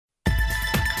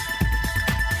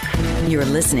You're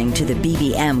listening to the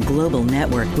BBM Global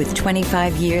Network with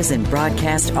 25 years in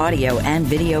broadcast audio and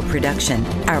video production.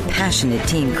 Our passionate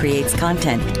team creates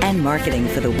content and marketing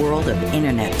for the world of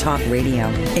Internet Talk Radio.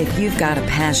 If you've got a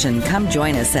passion, come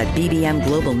join us at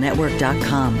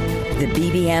bbmglobalnetwork.com. The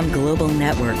BBM Global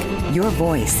Network. Your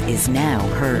voice is now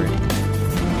heard.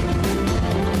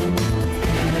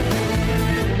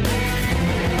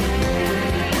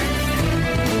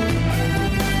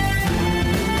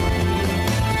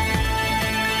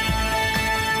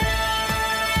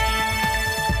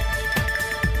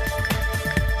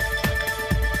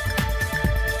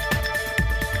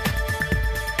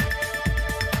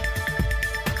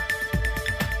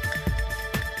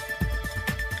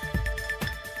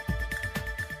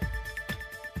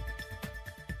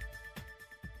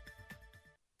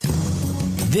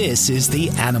 This is The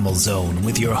Animal Zone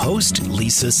with your host,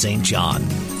 Lisa St. John.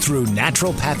 Through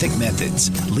naturopathic methods,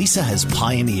 Lisa has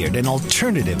pioneered an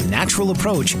alternative natural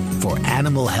approach for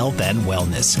animal health and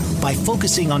wellness by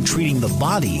focusing on treating the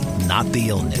body, not the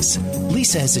illness.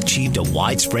 Lisa has achieved a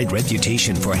widespread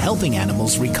reputation for helping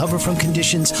animals recover from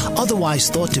conditions otherwise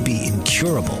thought to be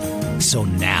incurable. So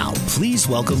now, please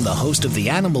welcome the host of The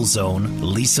Animal Zone,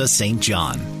 Lisa St.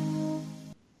 John.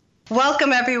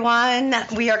 Welcome, everyone.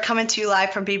 We are coming to you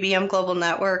live from BBM Global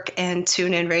Network and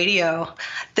TuneIn Radio.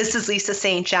 This is Lisa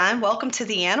St. John. Welcome to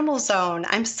the Animal Zone.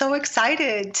 I'm so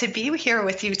excited to be here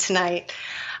with you tonight.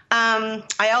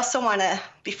 I also want to,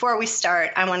 before we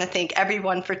start, I want to thank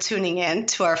everyone for tuning in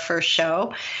to our first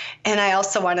show. And I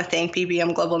also want to thank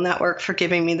BBM Global Network for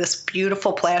giving me this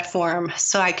beautiful platform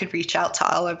so I could reach out to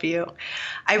all of you.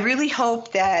 I really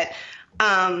hope that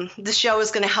the show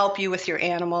is going to help you with your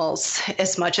animals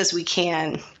as much as we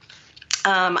can.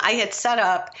 I had set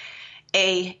up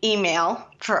a email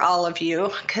for all of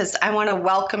you because I want to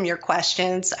welcome your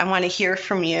questions. I want to hear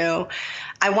from you.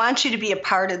 I want you to be a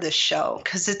part of this show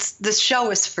because this show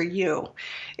is for you.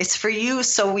 It's for you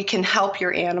so we can help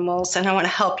your animals, and I want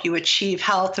to help you achieve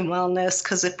health and wellness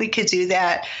because if we could do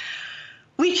that,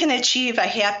 we can achieve a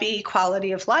happy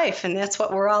quality of life, and that's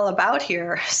what we're all about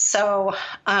here. So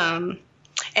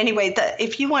anyway,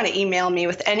 if you want to email me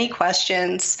with any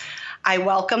questions, I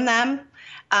welcome them.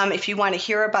 If you want to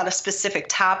hear about a specific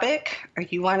topic or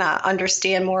you want to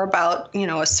understand more about,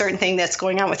 a certain thing that's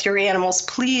going on with your animals,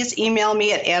 please email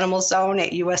me at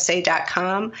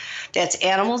animalzone@usa.com. That's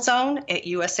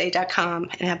animalzone@usa.com,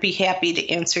 and I'd be happy to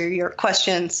answer your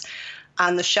questions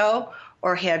on the show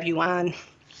or have you on.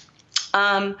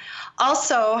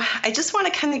 Also, I just want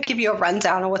to kind of give you a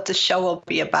rundown of what the show will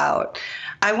be about.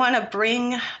 I want to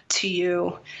bring to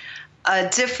you a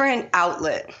different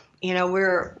outlet. A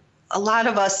lot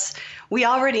of us, we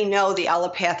already know the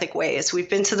allopathic ways. We've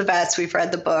been to the vets, we've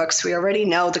read the books, we already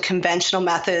know the conventional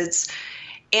methods.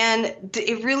 And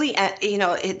it really,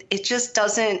 it just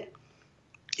doesn't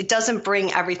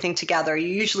bring everything together. You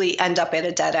usually end up at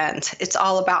a dead end. It's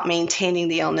all about maintaining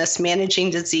the illness, managing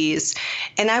disease.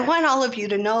 And I want all of you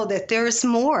to know that there's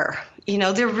more.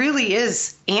 There really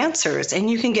is answers and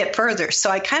you can get further. So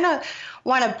I kind of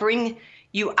want to bring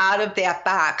you out of that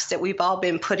box that we've all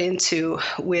been put into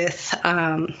with,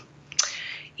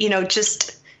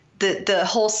 just the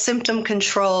whole symptom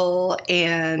control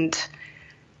and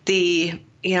the,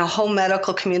 whole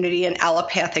medical community and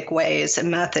allopathic ways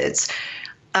and methods.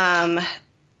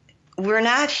 We're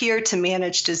not here to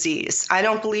manage disease. I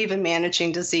don't believe in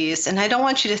managing disease. And I don't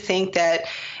want you to think that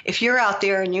if you're out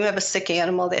there and you have a sick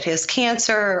animal that has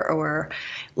cancer or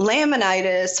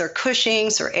laminitis or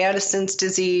Cushing's or Addison's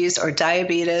disease or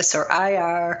diabetes or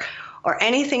IR or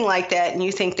anything like that, and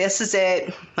you think this is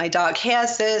it, my dog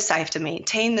has this, I have to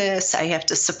maintain this, I have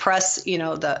to suppress,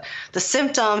 the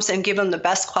symptoms and give them the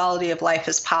best quality of life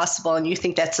as possible, and you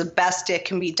think that's the best it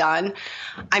can be done,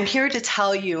 I'm here to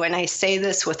tell you, and I say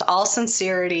this with all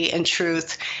sincerity and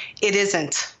truth, it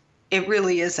isn't. It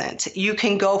really isn't. You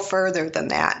can go further than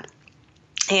that.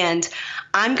 And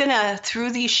I'm going to,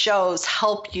 through these shows,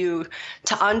 help you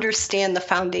to understand the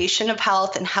foundation of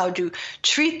health and how to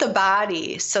treat the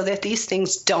body so that these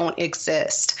things don't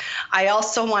exist. I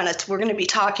also we're going to be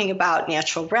talking about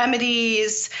natural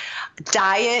remedies,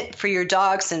 diet for your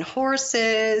dogs and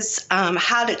horses,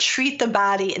 how to treat the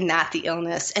body and not the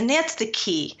illness. And that's the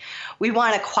key. We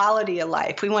want a quality of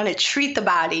life. We want to treat the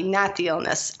body, not the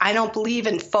illness. I don't believe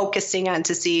in focusing on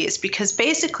disease because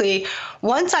basically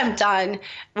once I'm done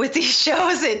with these shows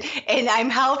and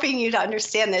I'm helping you to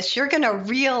understand this, you're going to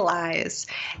realize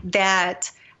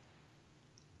that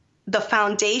the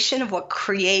foundation of what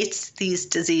creates these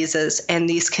diseases and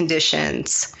these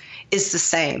conditions is the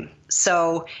same.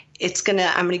 So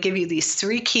I'm going to give you these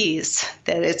 3 keys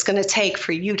that it's going to take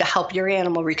for you to help your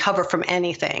animal recover from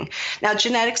anything. Now,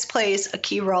 genetics plays a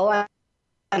key role on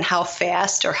how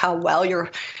fast or how well your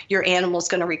animal's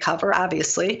going to recover,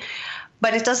 obviously.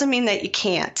 But it doesn't mean that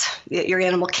your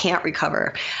animal can't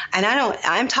recover. And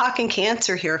I'm talking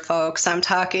cancer here, folks. I'm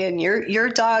talking your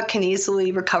dog can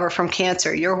easily recover from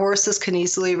cancer. Your horses can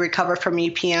easily recover from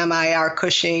EPM, IR,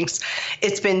 Cushing's.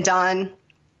 It's been done.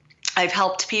 I've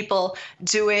helped people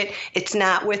do it. It's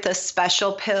not with a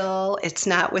special pill. It's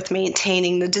not with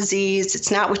maintaining the disease.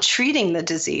 It's not with treating the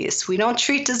disease. We don't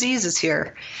treat diseases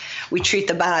here. We treat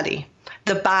the body.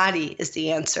 The body is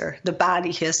the answer. The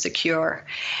body has the cure.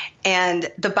 And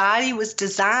the body was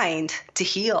designed to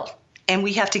heal. And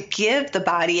we have to give the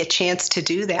body a chance to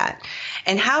do that.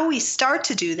 And how we start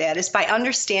to do that is by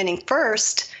understanding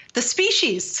first the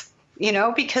species.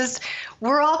 Because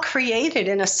we're all created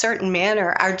in a certain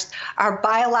manner. Our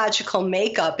biological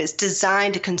makeup is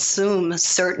designed to consume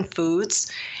certain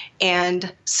foods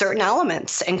and certain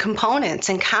elements and components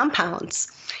and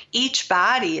compounds. Each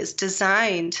body is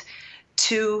designed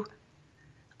to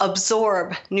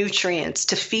absorb nutrients,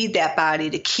 to feed that body,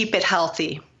 to keep it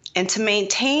healthy, and to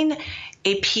maintain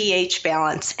a pH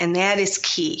balance, and that is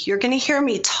key. You're going to hear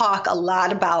me talk a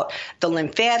lot about the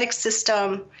lymphatic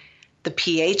system, the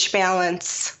pH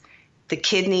balance, the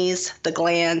kidneys, the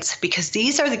glands, because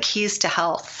these are the keys to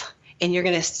health. And you're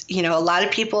going to, a lot of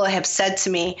people have said to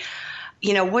me,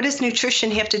 what does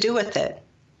nutrition have to do with it?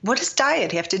 What does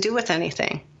diet have to do with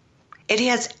anything? It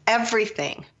has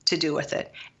everything to do with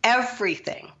it.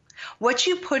 Everything. What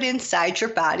you put inside your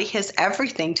body has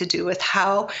everything to do with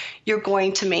how you're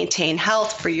going to maintain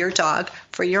health for your dog,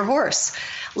 for your horse.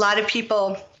 A lot of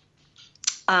people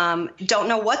don't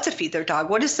know what to feed their dog.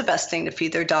 What is the best thing to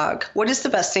feed their dog? What is the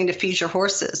best thing to feed your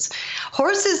horses?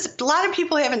 Horses, a lot of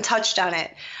people haven't touched on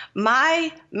it.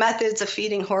 My methods of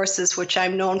feeding horses, which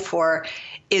I'm known for,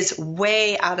 is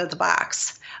way out of the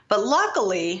box. But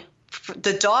luckily,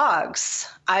 the dogs,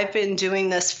 I've been doing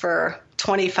this for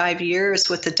 25 years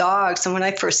with the dogs. And when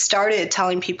I first started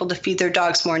telling people to feed their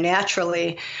dogs more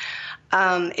naturally,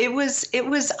 it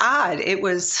was odd. It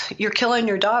was, you're killing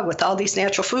your dog with all these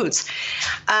natural foods.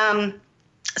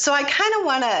 So I kind of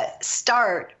want to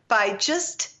start by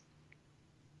just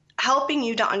helping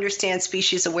you to understand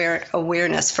species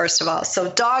awareness, first of all. So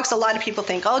dogs, a lot of people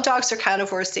think, dogs are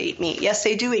carnivores, they eat meat. Yes,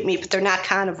 they do eat meat, but they're not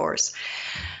carnivores.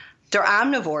 They're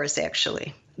omnivores,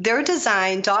 actually.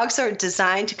 Dogs are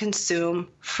designed to consume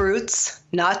fruits,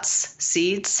 nuts,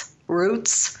 seeds,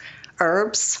 roots,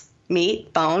 herbs,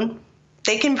 meat, bone.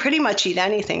 They can pretty much eat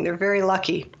anything. They're very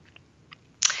lucky.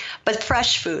 But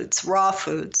fresh foods, raw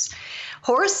foods.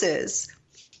 Horses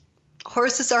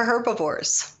are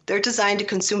herbivores. They're designed to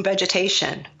consume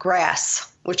vegetation,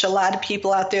 grass, which a lot of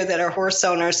people out there that are horse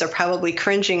owners are probably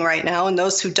cringing right now. And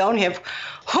those who don't have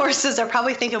horses are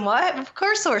probably thinking, what? Of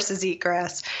course horses eat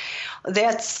grass.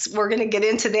 We're going to get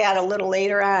into that a little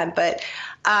later on. But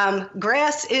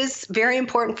grass is very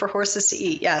important for horses to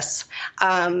eat, yes.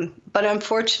 But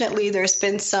unfortunately, there's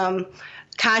been some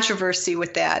controversy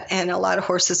with that, and a lot of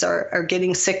horses are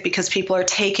getting sick because people are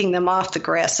taking them off the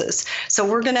grasses. So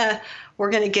we're gonna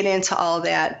get into all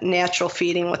that natural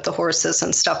feeding with the horses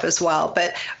and stuff as well.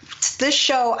 But this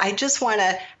show, I just want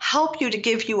to help you to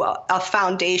give you a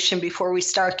foundation before we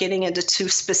start getting into too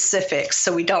specifics,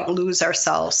 so we don't lose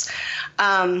ourselves.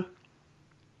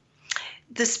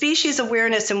 The species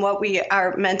awareness and what we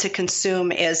are meant to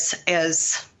consume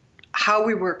as how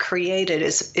we were created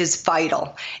is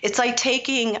vital. It's like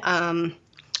taking a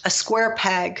square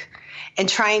peg and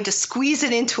trying to squeeze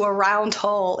it into a round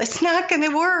hole. It's not going to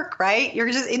work, right?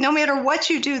 No matter what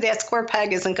you do, that square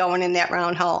peg isn't going in that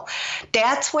round hole.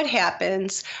 That's what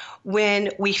happens when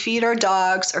we feed our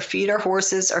dogs or feed our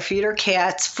horses or feed our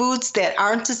cats foods that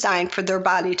aren't designed for their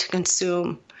body to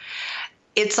consume.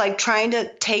 It's like trying to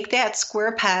take that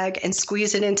square peg and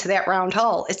squeeze it into that round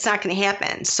hole. It's not going to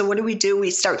happen. So what do?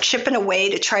 We start chipping away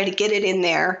to try to get it in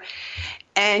there,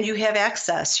 and you have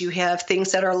excess. You have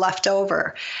things that are left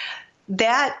over.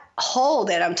 That hole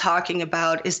that I'm talking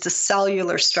about is the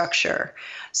cellular structure.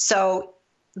 So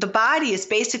the body is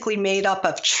basically made up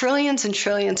of trillions and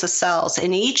trillions of cells,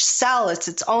 and each cell is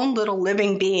its own little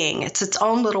living being. It's its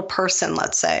own little person,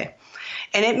 let's say.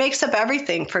 And it makes up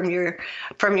everything from your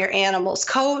animal's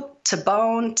coat to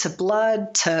bone to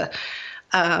blood to,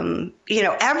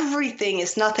 everything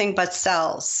is nothing but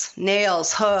cells,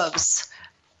 nails, hooves,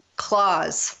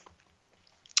 claws.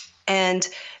 And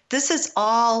this is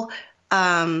all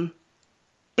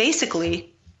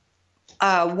basically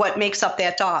what makes up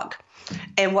that dog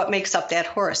and what makes up that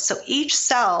horse. So each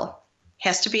cell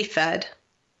has to be fed,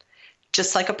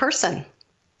 just like a person.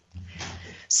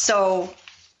 So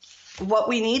what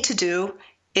we need to do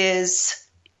is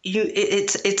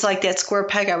it's like that square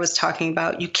peg I was talking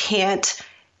about. You can't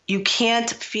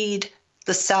feed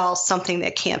the cell something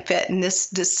that can't fit. And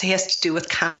this has to do with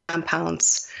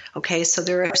compounds. Okay, so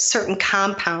there are certain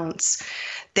compounds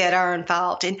that are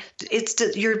involved, and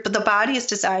the body is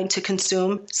designed to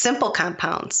consume simple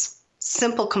compounds,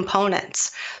 simple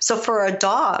components. So for a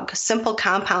dog, simple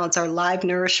compounds are live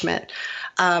nourishment,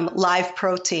 live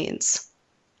proteins.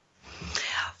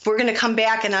 We're going to come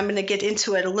back and I'm going to get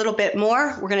into it a little bit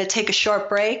more. We're going to take a short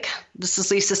break. This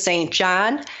is Lisa St.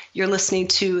 John. You're listening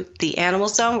to The Animal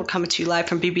Zone. We're coming to you live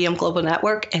from BBM Global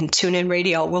Network and TuneIn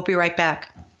Radio. We'll be right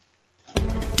back.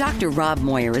 Dr. Rob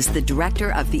Moyer is the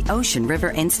director of the Ocean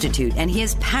River Institute, and he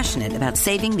is passionate about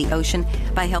saving the ocean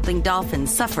by helping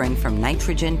dolphins suffering from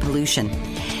nitrogen pollution.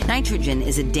 Nitrogen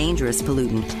is a dangerous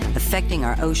pollutant affecting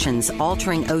our oceans,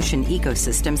 altering ocean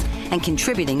ecosystems, and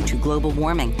contributing to global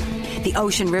warming. The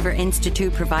Ocean River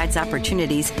Institute provides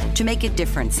opportunities to make a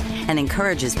difference and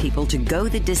encourages people to go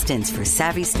the distance for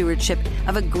savvy stewardship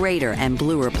of a greater and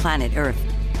bluer planet Earth.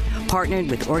 Partnered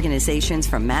with organizations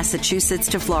from Massachusetts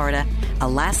to Florida,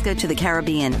 Alaska to the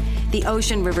Caribbean, the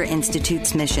Ocean River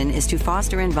Institute's mission is to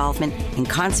foster involvement in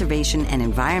conservation and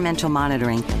environmental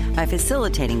monitoring by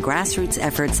facilitating grassroots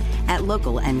efforts at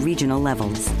local and regional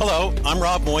levels. Hello, I'm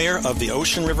Rob Moyer of the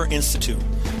Ocean River Institute.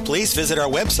 Please visit our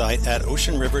website at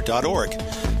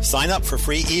oceanriver.org. Sign up for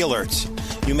free e-alerts.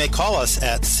 You may call us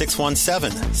at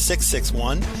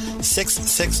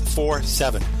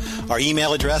 617-661-6647. Our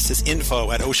email address is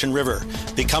info@oceanriver.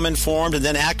 Become informed and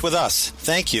then act with us.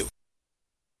 Thank you.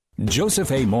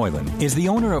 Joseph A. Moylan is the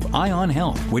owner of Ion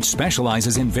Health, which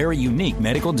specializes in very unique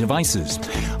medical devices.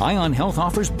 Ion Health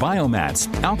offers biomats,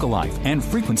 alkalife, and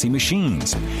frequency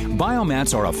machines.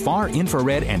 Biomats are a far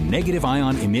infrared and negative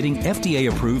ion emitting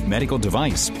FDA-approved medical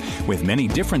device. With many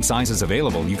different sizes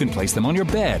available, you can place them on your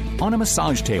bed, on a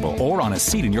massage table, or on a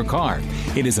seat in your car.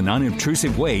 It is an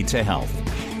unobtrusive way to health.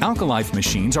 Alkalife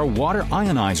machines are water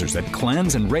ionizers that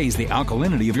cleanse and raise the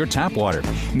alkalinity of your tap water,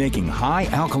 making high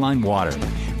alkaline water.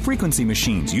 Frequency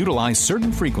machines utilize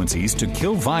certain frequencies to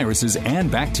kill viruses and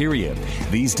bacteria.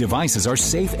 These devices are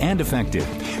safe and effective.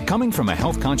 Coming from a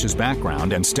health-conscious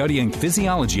background and studying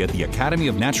physiology at the Academy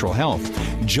of Natural Health,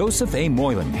 Joseph A.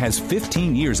 Moylan has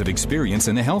 15 years of experience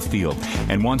in the health field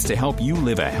and wants to help you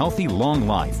live a healthy, long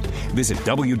life. Visit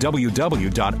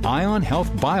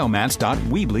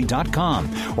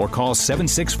www.ionhealthbiomats.weebly.com or call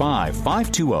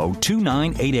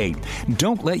 765-520-2988.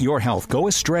 Don't let your health go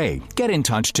astray. Get in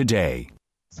touch today.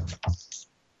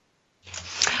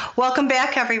 Welcome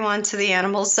back, everyone, to the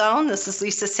Animal Zone. This is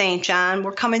Lisa St. John.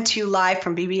 We're coming to you live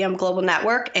from BBM Global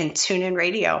Network and TuneIn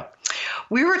Radio.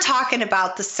 We were talking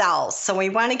about the cells, so we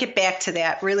want to get back to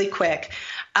that really quick.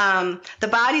 The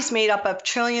body's made up of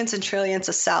trillions and trillions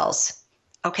of cells.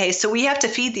 Okay, so we have to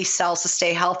feed these cells to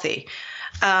stay healthy.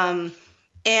 And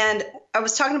I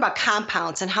was talking about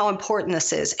compounds and how important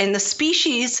this is. And the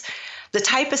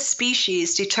type of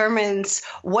species determines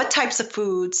what types of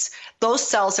foods those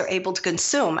cells are able to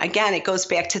consume. Again, it goes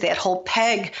back to that whole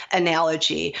peg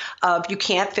analogy of you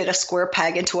can't fit a square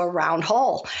peg into a round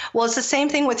hole. Well, it's the same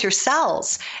thing with your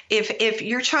cells. If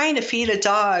you're trying to feed a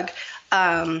dog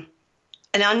an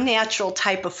unnatural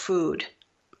type of food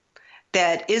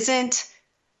that isn't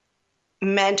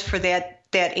meant for that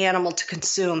animal to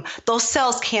consume, those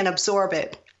cells can't absorb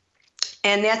it.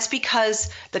 And that's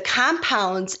because the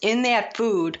compounds in that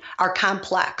food are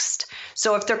complexed.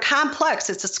 So if they're complex,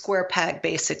 it's a square peg,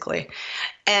 basically.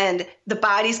 And the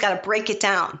body's got to break it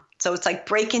down. So it's like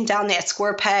breaking down that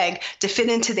square peg to fit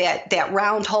into that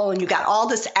round hole, and you got all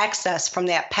this excess from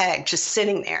that peg just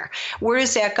sitting there. Where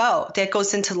does that go? That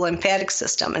goes into the lymphatic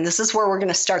system. And this is where we're going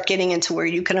to start getting into where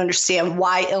you can understand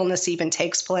why illness even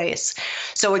takes place.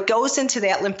 So it goes into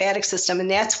that lymphatic system, and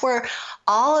that's where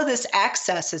all of this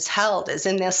excess is held, is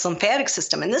in this lymphatic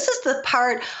system. And this is the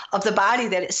part of the body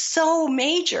that is so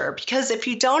major, because if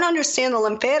you don't understand the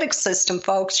lymphatic system,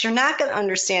 folks, you're not going to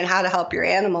understand how to help your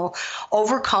animal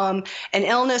overcome an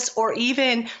illness or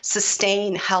even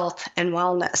sustain health and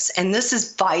wellness. And this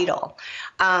is vital.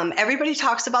 Everybody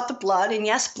talks about the blood, and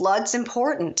yes, blood's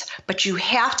important, but you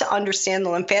have to understand the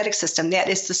lymphatic system. That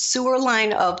is the sewer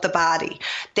line of the body.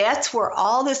 That's where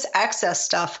all this excess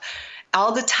stuff,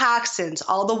 all the toxins,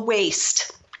 all the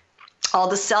waste, all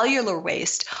the cellular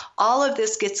waste, all of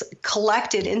this gets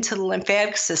collected into the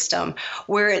lymphatic system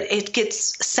where it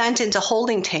gets sent into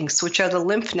holding tanks, which are the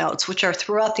lymph nodes, which are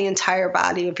throughout the entire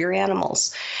body of your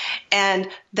animals. And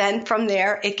then from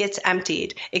there, it gets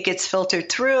emptied. It gets filtered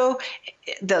through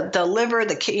the liver,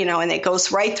 and it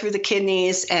goes right through the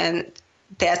kidneys, and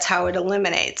that's how it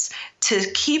eliminates. To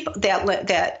keep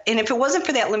that, and if it wasn't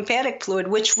for that lymphatic fluid,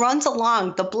 which runs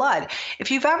along the blood,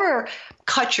 if you've ever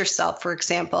cut yourself, for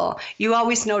example, you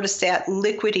always notice that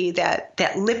liquidy, that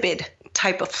lipid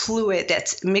type of fluid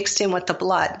that's mixed in with the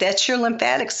blood. That's your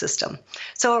lymphatic system.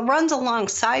 So it runs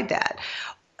alongside that.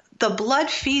 The blood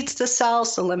feeds the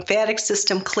cells, the lymphatic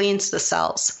system cleans the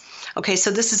cells. Okay,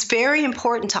 so this is very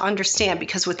important to understand,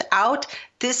 because without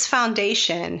this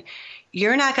foundation,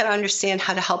 you're not going to understand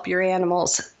how to help your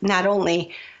animals not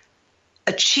only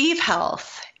achieve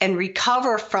health and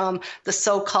recover from the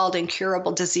so-called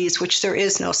incurable disease, which there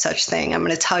is no such thing. I'm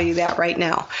going to tell you that right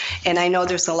now. And I know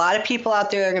there's a lot of people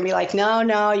out there that are going to be like,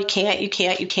 no, you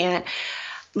can't.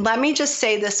 Let me just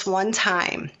say this one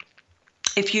time.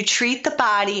 If you treat the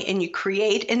body and you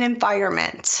create an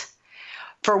environment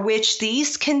for which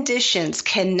these conditions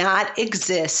cannot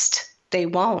exist, they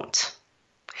won't.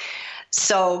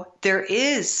 So there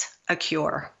is a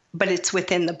cure, but it's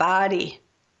within the body.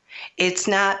 It's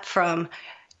not from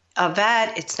a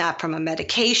vet. It's not from a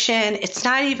medication. It's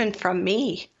not even from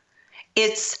me.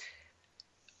 It's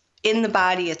in the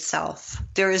body itself.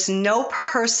 There is no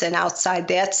person outside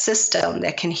that system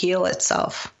that can heal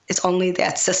itself. It's only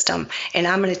that system. And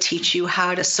I'm going to teach you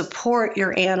how to support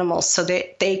your animals so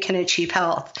that they can achieve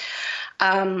health.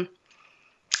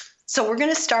 So we're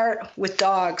going to start with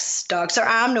dogs. Dogs are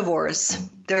omnivores.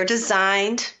 They're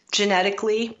designed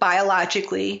genetically,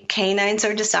 biologically. Canines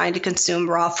are designed to consume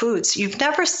raw foods. You've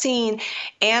never seen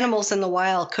animals in the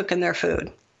wild cooking their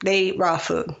food. They eat raw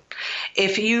food.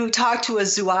 If you talk to a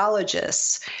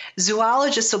zoologist,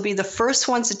 zoologists will be the first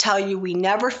ones to tell you we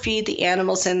never feed the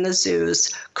animals in the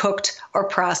zoos cooked or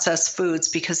processed foods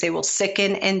because they will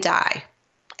sicken and die.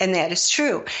 And that is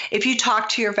true. If you talk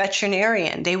to your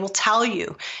veterinarian, they will tell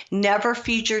you never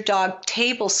feed your dog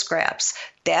table scraps.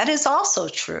 That is also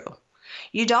true.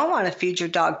 You don't want to feed your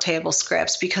dog table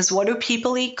scraps because what do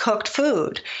people eat? Cooked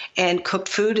food. And cooked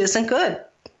food isn't good.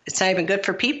 It's not even good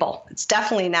for people. It's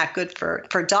definitely not good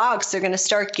for dogs. They're going to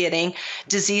start getting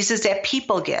diseases that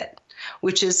people get,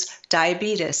 which is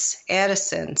diabetes,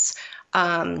 Addison's,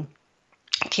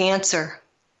 cancer,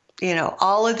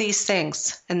 all of these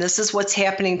things. And this is what's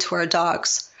happening to our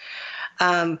dogs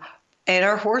and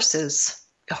our horses.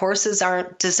 Horses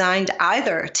aren't designed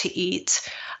either to eat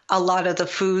a lot of the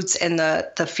foods and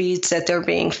the feeds that they're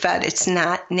being fed. It's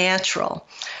not natural.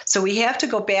 So we have to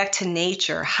go back to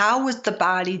nature. How was the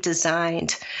body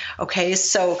designed? Okay,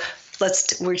 so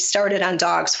we started on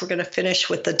dogs. We're going to finish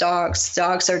with the dogs.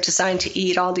 Dogs are designed to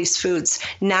eat all these foods,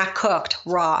 not cooked,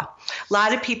 raw. A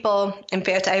lot of people, in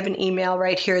fact, I have an email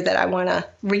right here that I want to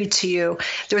read to you.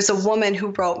 There's a woman who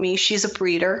wrote me. She's a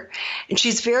breeder, and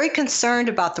she's very concerned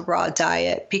about the raw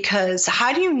diet because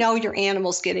how do you know your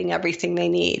animal's getting everything they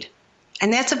need?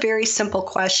 And that's a very simple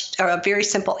question, or a very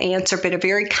simple answer, but a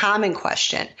very common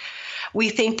question. We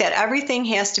think that everything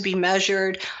has to be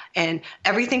measured and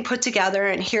everything put together.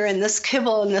 And here in this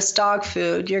kibble and this dog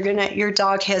food, your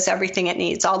dog has everything it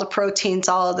needs, all the proteins,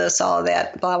 all of this, all of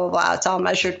that, blah, blah, blah. It's all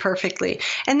measured perfectly.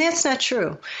 And that's not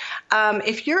true.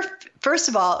 First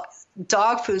of all,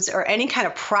 dog foods or any kind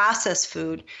of processed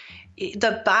food,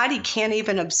 the body can't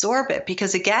even absorb it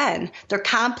because, again, they're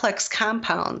complex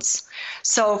compounds.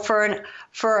 So for an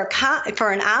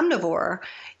omnivore,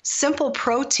 simple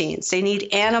proteins, they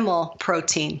need animal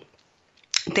protein.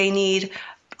 They need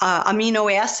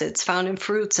amino acids found in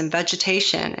fruits and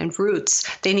vegetation and roots.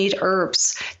 They need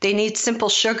herbs. They need simple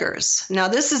sugars. Now,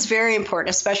 this is very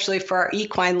important, especially for our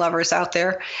equine lovers out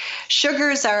there.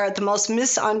 Sugars are the most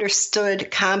misunderstood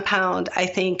compound, I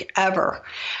think, ever.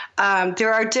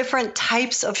 There are different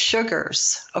types of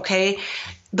sugars, okay?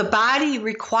 The body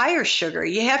requires sugar.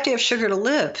 You have to have sugar to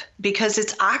live because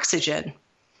it's oxygen.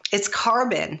 It's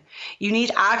carbon. You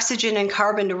need oxygen and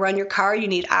carbon to run your car. You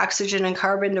need oxygen and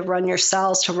carbon to run your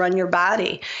cells, to run your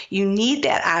body. You need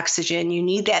that oxygen. You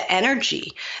need that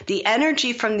energy. The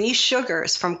energy from these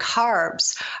sugars, from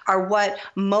carbs, are what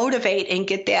motivate and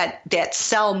get that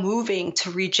cell moving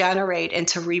to regenerate and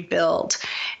to rebuild.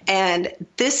 And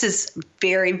this is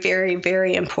very, very,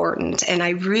 very important. And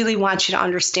I really want you to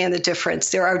understand the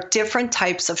difference. There are different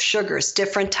types of sugars,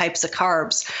 different types of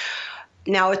carbs.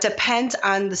 Now, it depends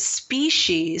on the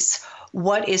species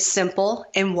what is simple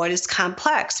and what is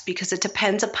complex because it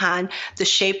depends upon the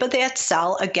shape of that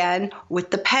cell, again,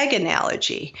 with the peg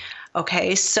analogy.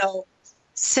 Okay, so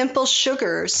simple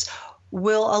sugars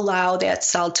will allow that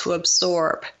cell to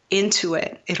absorb into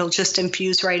it. It'll just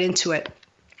infuse right into it.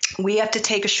 We have to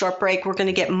take a short break. We're going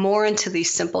to get more into these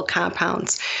simple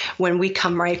compounds when we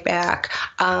come right back.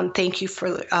 Thank you for,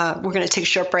 we're going to take a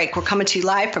short break. We're coming to you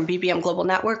live from BBM Global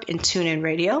Network and TuneIn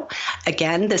Radio.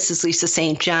 Again, this is Lisa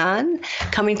St. John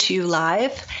coming to you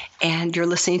live, and you're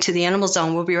listening to The Animal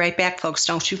Zone. We'll be right back, folks.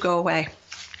 Don't you go away.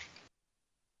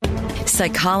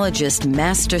 Psychologist,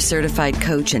 master certified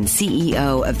coach, and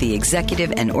CEO of the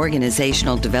executive and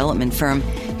organizational development firm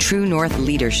True North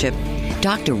Leadership,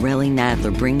 Dr. Relly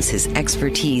Nadler brings his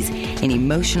expertise in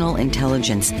emotional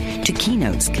intelligence to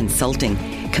Keynotes Consulting,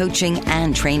 coaching,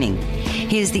 and training.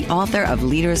 He is the author of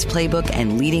Leader's Playbook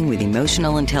and Leading with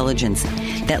Emotional Intelligence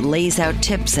that lays out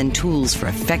tips and tools for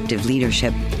effective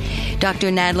leadership. Dr.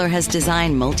 Nadler has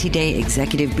designed multi-day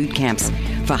executive boot camps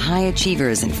for high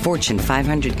achievers in Fortune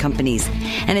 500 companies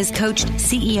and has coached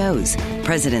CEOs,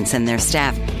 presidents, and their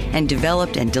staff, and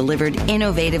developed and delivered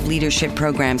innovative leadership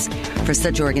programs for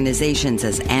such organizations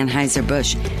as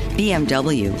Anheuser-Busch,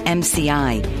 BMW,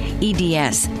 MCI,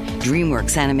 EDS,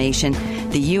 DreamWorks Animation,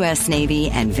 the U.S. Navy,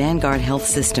 and Vanguard Health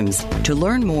Systems. To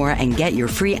learn more and get your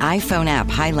free iPhone app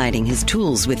highlighting his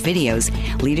tools with videos,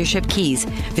 leadership keys,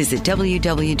 visit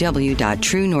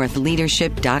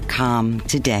www.truenorthleadership.com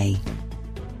today.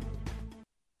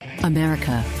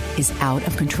 America is out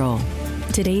of control.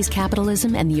 Today's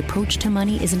capitalism and the approach to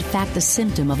money is in fact the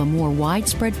symptom of a more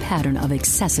widespread pattern of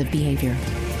excessive behavior.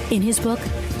 In his book,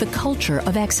 The Culture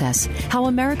of Excess, How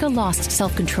America Lost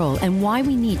Self-Control and Why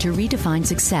We Need to Redefine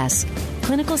Success,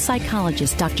 clinical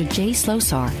psychologist Dr. Jay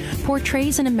Slosar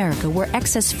portrays an America where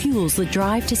excess fuels the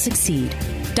drive to succeed.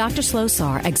 Dr.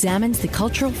 Slosar examines the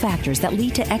cultural factors that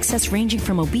lead to excess, ranging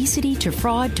from obesity to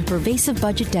fraud to pervasive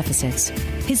budget deficits.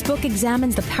 His book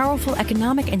examines the powerful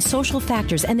economic and social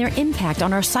factors and their impact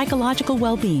on our psychological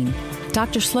well-being.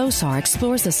 Dr. Slosar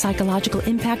explores the psychological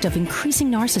impact of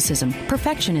increasing narcissism,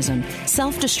 perfectionism,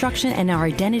 self-destruction, and our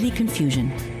identity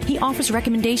confusion. He offers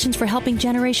recommendations for helping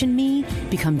Generation Me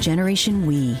become Generation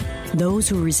We. Those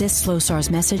who resist Slosar's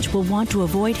message will want to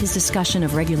avoid his discussion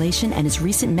of regulation and his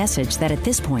recent message that at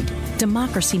this point,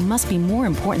 democracy must be more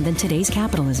important than today's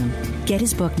capitalism. Get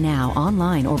his book now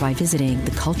online or by visiting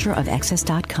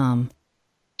thecultureofexcess.com.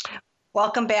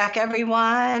 Welcome back,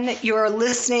 everyone. You're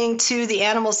listening to The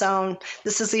Animal Zone.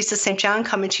 This is Lisa St. John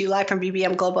coming to you live from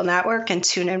BBM Global Network and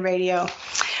TuneIn Radio.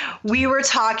 We were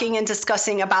talking and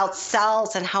discussing about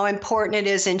cells and how important it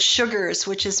is in sugars,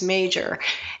 which is major.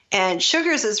 And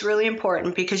sugars is really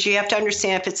important because you have to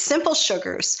understand if it's simple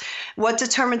sugars, what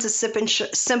determines a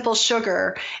simple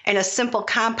sugar and a simple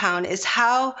compound is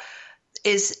how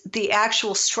is the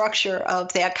actual structure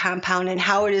of that compound and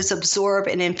how it is absorbed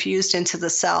and infused into the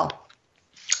cell.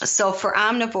 So for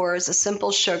omnivores, a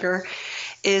simple sugar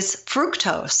is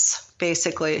fructose,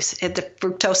 basically. The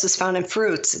fructose is found in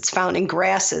fruits. It's found in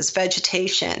grasses,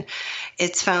 vegetation.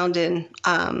 It's found in,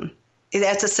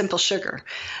 that's a simple sugar.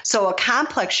 So a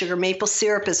complex sugar, maple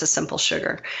syrup is a simple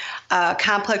sugar.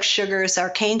 Complex sugars are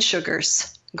cane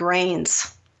sugars,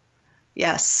 grains.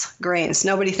 Yes, grains.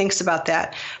 Nobody thinks about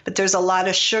that. But there's a lot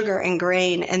of sugar in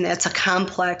grain, and that's a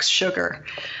complex sugar.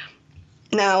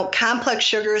 Now, complex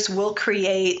sugars will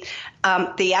create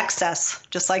the excess,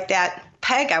 just like that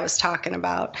peg I was talking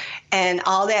about. And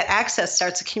all that excess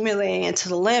starts accumulating into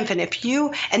the lymph. And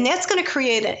that's going to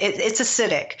create, it's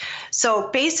acidic. So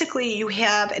basically you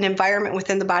have an environment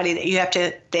within the body that you have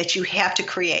to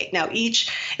create. Now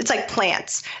it's like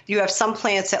plants. You have some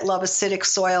plants that love acidic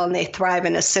soil and they thrive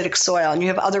in acidic soil. And you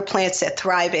have other plants that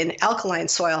thrive in alkaline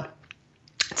soil.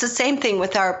 It's the same thing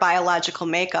with our biological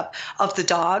makeup of the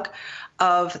dog,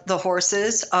 of the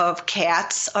horses, of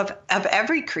cats, of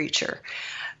every creature.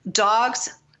 Dogs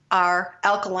are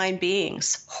alkaline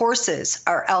beings. Horses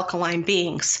are alkaline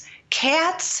beings.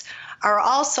 Cats are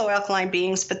also alkaline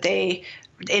beings, but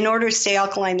in order to stay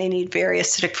alkaline, they need very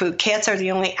acidic food. Cats are the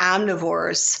only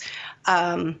carnivores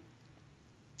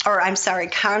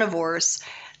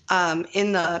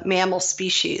in the mammal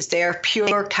species. They are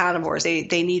pure carnivores.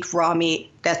 They need raw meat.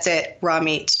 That's it, raw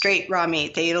meat, straight raw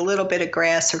meat. They eat a little bit of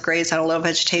grass or graze on a little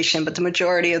vegetation, but the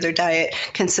majority of their diet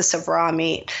consists of raw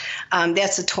meat.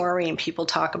 That's the taurine people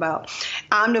talk about.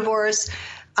 Omnivores,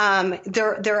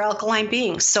 they're alkaline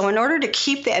beings. So in order to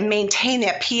keep that and maintain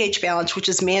that pH balance, which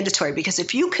is mandatory, because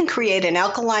if you can create an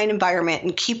alkaline environment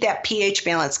and keep that pH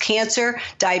balance, cancer,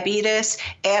 diabetes,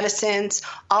 Addison's,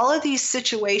 all of these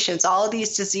situations, all of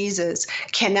these diseases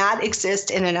cannot exist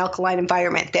in an alkaline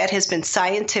environment. That has been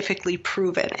scientifically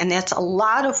proven. And that's a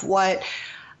lot of what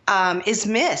is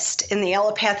missed in the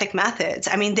allopathic methods.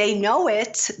 I mean, they know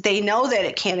it. They know that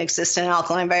it can't exist in an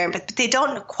alkaline environment, but they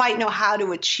don't quite know how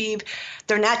to achieve.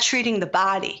 They're not treating the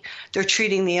body. They're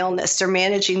treating the illness. They're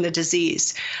managing the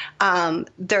disease.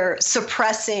 They're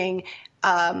suppressing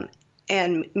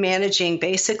and managing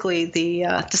basically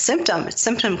the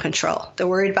symptom control. They're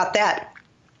worried about that.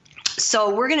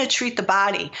 So we're going to treat the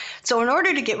body. So in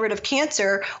order to get rid of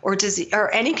cancer or disease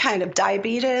or any kind of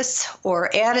diabetes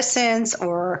or Addison's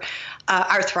or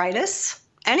arthritis,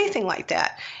 anything like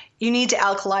that, you need to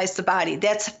alkalize the body.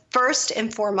 That's first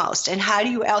and foremost. And how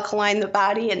do you alkaline the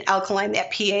body and alkaline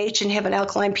that pH and have an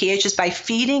alkaline pH is by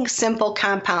feeding simple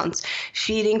compounds,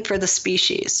 feeding for the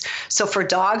species. So for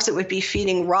dogs, it would be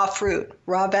feeding raw fruit,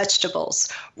 raw vegetables,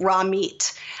 raw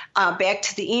meat. Back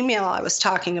to the email I was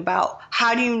talking about,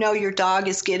 how do you know your dog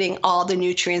is getting all the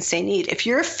nutrients they need? If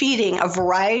you're feeding a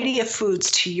variety of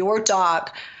foods to your dog,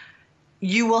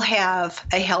 you will have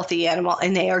a healthy animal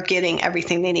and they are getting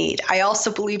everything they need. I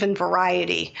also believe in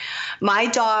variety. My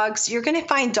dogs, you're going to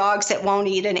find dogs that won't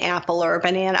eat an apple or a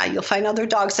banana. You'll find other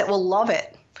dogs that will love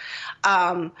it.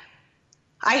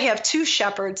 I have 2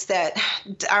 shepherds that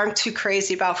aren't too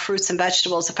crazy about fruits and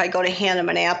vegetables. If I go to hand them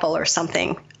an apple or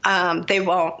something, they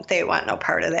want no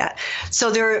part of that.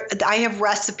 So I have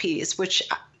recipes, which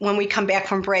when we come back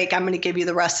from break, I'm going to give you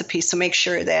the recipe. So make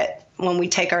sure that when we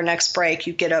take our next break,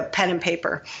 you get a pen and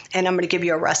paper, and I'm going to give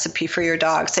you a recipe for your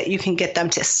dogs that you can get them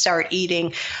to start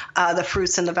eating the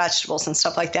fruits and the vegetables and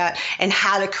stuff like that, and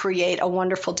how to create a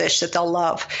wonderful dish that they'll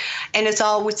love. And it's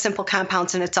all with simple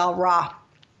compounds, and it's all raw.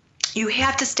 You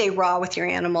have to stay raw with your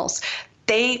animals.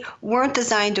 They weren't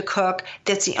designed to cook.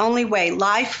 That's the only way.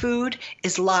 Live food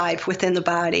is live within the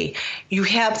body. You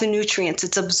have the nutrients.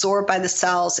 It's absorbed by the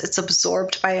cells. It's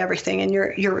absorbed by everything, and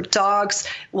your dogs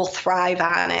will thrive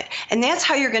on it. And that's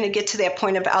how you're going to get to that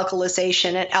point of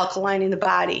alkalization and alkalining the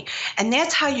body. And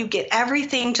that's how you get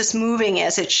everything just moving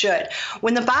as it should.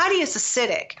 When the body is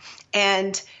acidic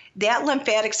and that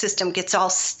lymphatic system gets all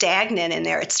stagnant in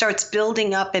there, it starts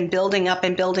building up and building up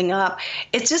and building up.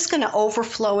 It's just going to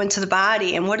overflow into the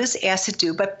body. And what does acid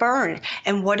do but burn?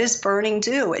 And what does burning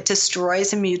do? It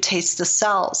destroys and mutates the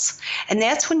cells. And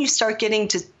that's when you start getting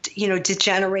to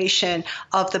degeneration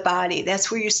of the body.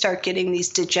 That's where you start getting these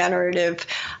degenerative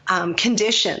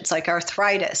conditions like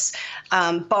arthritis.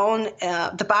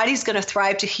 The body's going to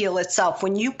thrive to heal itself.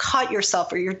 When you cut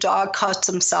yourself or your dog cuts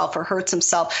himself or hurts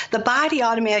himself, the body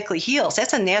automatically heals.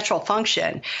 That's a natural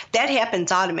function. That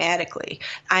happens automatically.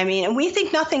 I mean, and we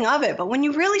think nothing of it, but when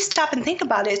you really stop and think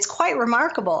about it, it's quite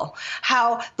remarkable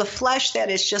how the flesh that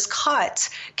is just cut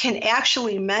can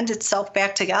actually mend itself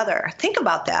back together. Think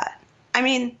about that. I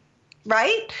mean,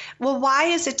 right? Well, why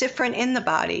is it different in the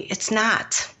body? It's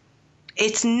not.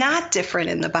 It's not different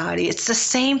in the body. It's the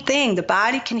same thing. The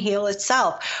body can heal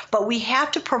itself, but we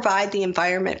have to provide the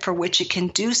environment for which it can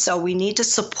do so. We need to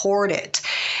support it.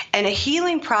 And a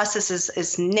healing process is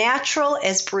as natural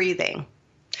as breathing.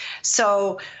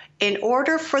 So in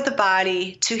order for the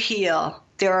body to heal,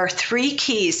 there are 3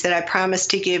 keys that I promise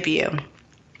to give you.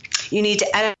 You need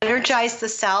to energize the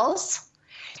cells.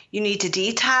 You need to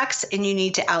detox, and you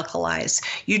need to alkalize.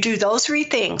 You do those 3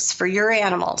 things for your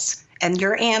animals, and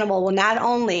your animal will not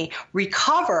only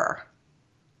recover,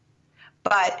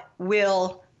 but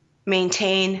will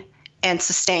maintain and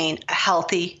sustain a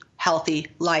healthy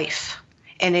life.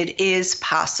 And it is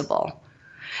possible.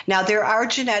 Now, there are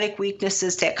genetic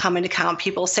weaknesses that come into account.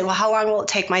 People say, well, how long will it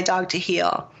take my dog to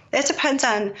heal? That depends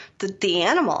on the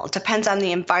animal. It depends on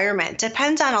the environment. It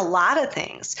depends on a lot of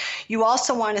things. You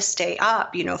also want to stay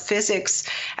up. Physics,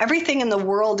 everything in the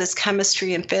world is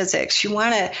chemistry and physics. You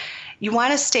want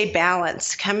to stay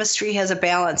balanced. Chemistry has a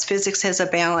balance. Physics has a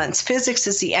balance. Physics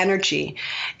is the energy,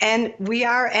 and we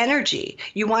are energy.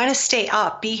 You want to stay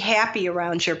up. Be happy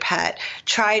around your pet.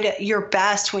 Try your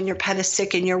best when your pet is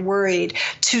sick and you're worried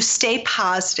to stay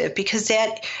positive, because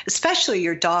that, especially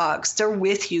your dogs, they're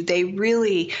with you. They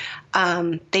really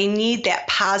they need that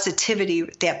positivity,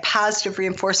 that positive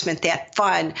reinforcement, that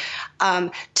fun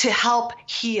to help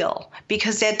heal,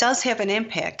 because that does have an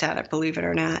impact on it, believe it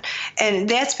or not. And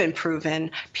that's been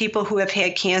proven. People who have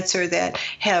had cancer that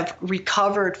have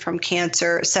recovered from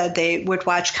cancer said they would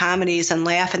watch comedies and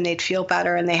laugh and they'd feel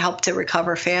better and they help to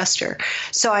recover faster.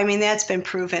 So, I mean, that's been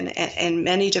proven in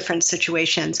many different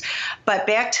situations. But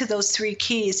back to those 3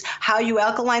 keys, how you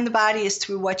alkaline the body is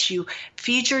through what you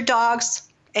feed your dogs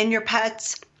and your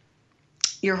pets,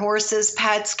 your horses,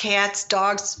 pets, cats,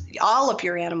 dogs, all of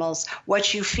your animals,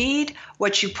 what you feed,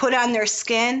 what you put on their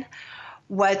skin,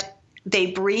 what they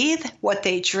breathe, what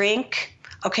they drink.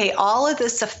 Okay, all of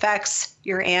this affects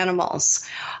your animals.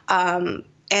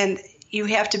 And you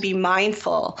have to be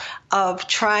mindful of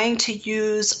trying to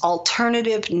use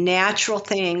alternative natural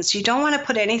things. You don't want to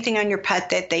put anything on your pet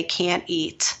that they can't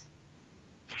eat.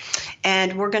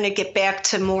 And we're going to get back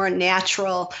to more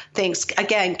natural things.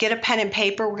 Again, get a pen and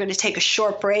paper. We're going to take a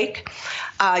short break.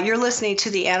 You're listening to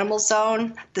The Animal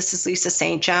Zone. This is Lisa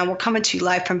St. John. We're coming to you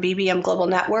live from BBM Global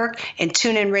Network and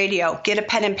TuneIn Radio. Get a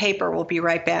pen and paper. We'll be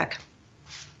right back.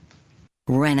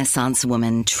 Renaissance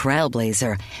woman,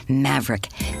 trailblazer, maverick.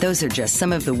 Those are just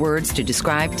some of the words to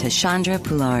describe Tashandra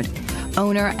Poulard,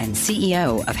 owner and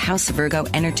CEO of House of Virgo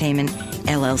Entertainment,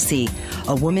 LLC,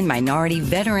 a woman minority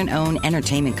veteran-owned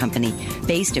entertainment company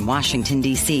based in Washington,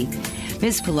 D.C.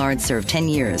 Ms. Poulard served 10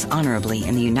 years honorably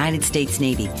in the United States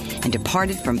Navy and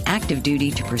departed from active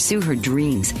duty to pursue her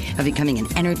dreams of becoming an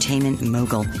entertainment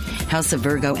mogul. House of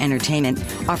Virgo Entertainment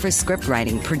offers script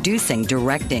writing, producing,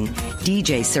 directing,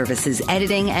 DJ services,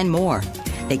 editing, and more.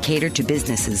 They cater to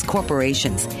businesses,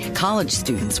 corporations, college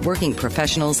students, working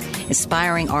professionals,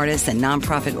 aspiring artists, and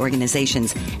nonprofit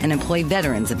organizations, and employ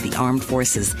veterans of the armed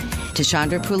forces.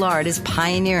 Tashandra Poulard is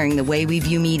pioneering the way we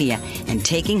view media and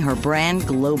taking her brand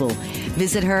global.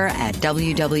 Visit her at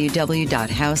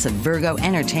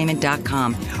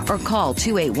www.houseofvirgoentertainment.com or call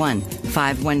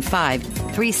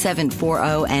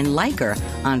 281-515-3740 and like her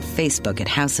on Facebook at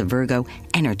House of Virgo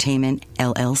Entertainment,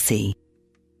 LLC.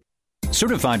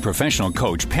 Certified professional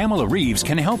coach Pamela Reeves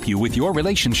can help you with your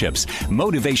relationships.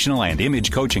 Motivational and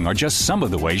image coaching are just some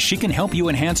of the ways she can help you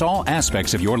enhance all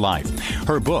aspects of your life.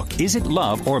 Her book, Is It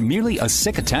Love or Merely a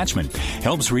Sick Attachment?,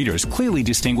 helps readers clearly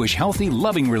distinguish healthy,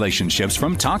 loving relationships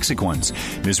from toxic ones.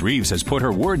 Ms. Reeves has put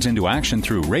her words into action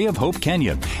through Ray of Hope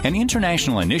Kenya, an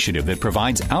international initiative that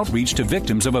provides outreach to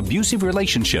victims of abusive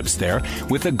relationships there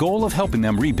with the goal of helping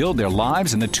them rebuild their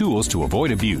lives and the tools to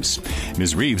avoid abuse.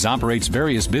 Ms. Reeves operates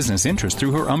various business interests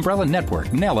through her umbrella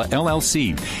network, Nella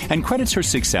LLC, and credits her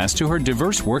success to her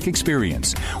diverse work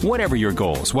experience. Whatever your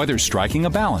goals, whether striking a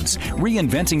balance,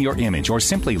 reinventing your image, or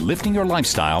simply lifting your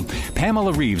lifestyle,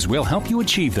 Pamela Reeves will help you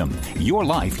achieve them. Your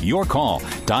life, your call.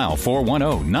 Dial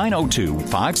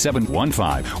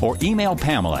 410-902-5715 or email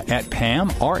Pamela at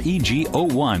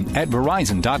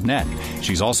pamrego1@verizon.net.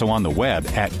 She's also on the web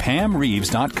at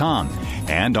pamreeves.com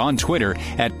and on Twitter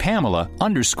at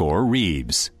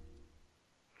Pamela_Reeves.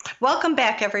 Welcome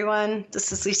back, everyone.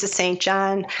 This is Lisa St.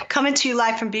 John, coming to you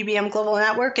live from BBM Global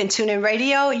Network and TuneIn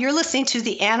Radio. You're listening to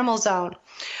The Animal Zone.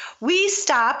 We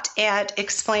stopped at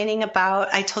explaining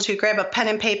about, I told you to grab a pen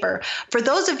and paper. For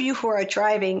those of you who are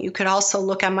driving, you could also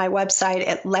look on my website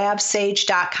at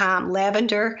lavsage.com,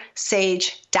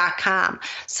 lavendersage.com.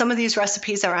 Some of these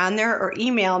recipes are on there, or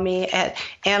email me at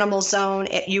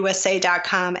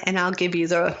animalzone@usa.com, and I'll give you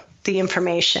the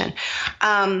information.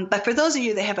 But for those of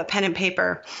you that have a pen and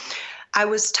paper, I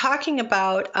was talking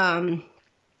about,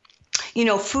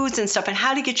 foods and stuff and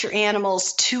how to get your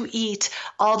animals to eat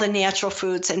all the natural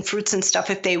foods and fruits and stuff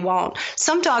if they won't.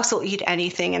 Some dogs will eat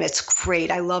anything, and it's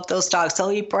great. I love those dogs.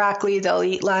 They'll eat broccoli, they'll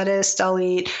eat lettuce, they'll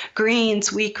eat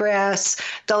greens, wheatgrass,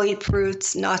 they'll eat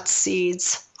fruits, nuts,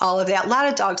 seeds, all of that. A lot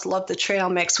of dogs love the trail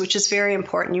mix, which is very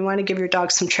important. You want to give your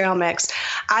dog some trail mix.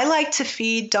 I like to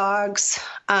feed dogs.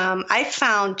 I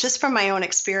found, just from my own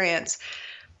experience,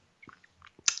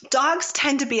 dogs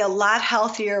tend to be a lot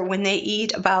healthier when they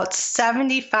eat about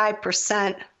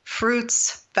 75%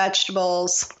 fruits,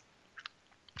 vegetables,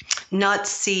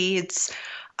 nuts, seeds,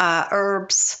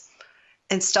 herbs,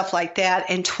 and stuff like that,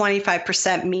 and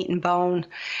 25% meat and bone.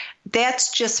 That's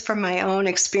just from my own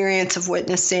experience of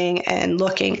witnessing and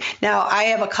looking. Now, I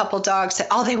have a couple dogs that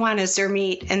all they want is their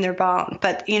meat and their bone,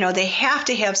 but they have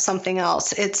to have something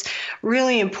else. It's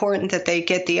really important that they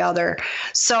get the other.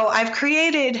 So I've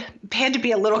had to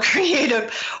be a little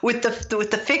creative with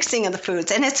the fixing of the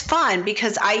foods, and it's fun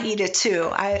because I eat it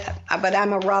too. But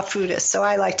I'm a raw foodist, so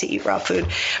I like to eat raw food.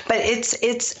 But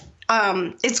it's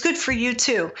good for you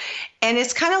too. And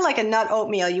it's kind of like a nut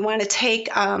oatmeal. You want to take,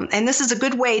 and this is a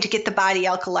good way to get the body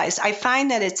alkalized. I find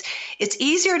that it's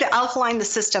easier to alkaline the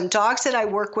system. Dogs that I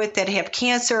work with that have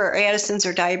cancer or Addison's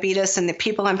or diabetes, and the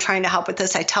people I'm trying to help with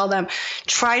this, I tell them,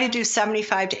 try to do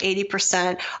 75 to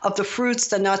 80% of the fruits,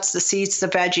 the nuts, the seeds, the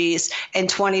veggies, and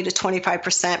 20 to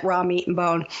 25% raw meat and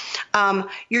bone.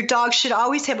 Your dog should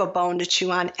always have a bone to chew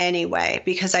on anyway,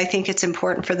 because I think it's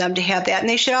important for them to have that. And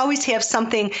they should always have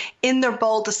something in their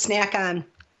bowl to snack on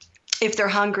if they're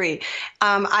hungry.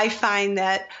 I find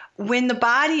that when the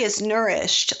body is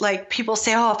nourished, like people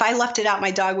say, oh, if I left it out,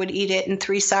 my dog would eat it in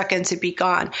 3 seconds, it'd be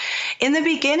gone. In the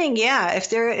beginning, yeah,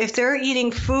 if they're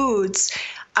eating foods,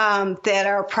 that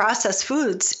are processed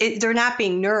foods, they're not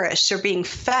being nourished, they're being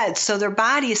fed. So their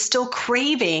body is still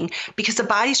craving because the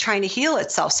body's trying to heal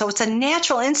itself. So it's a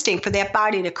natural instinct for that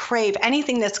body to crave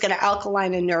anything that's going to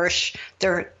alkaline and nourish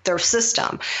their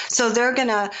system. So they're going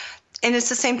to, and it's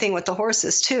the same thing with the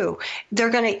horses too.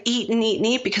 They're going to eat and eat and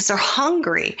eat because they're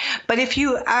hungry. But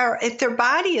if their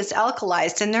body is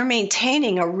alkalized and they're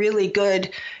maintaining a really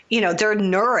good, they're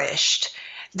nourished,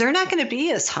 they're not going to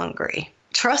be as hungry.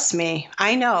 Trust me,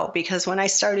 I know, because when I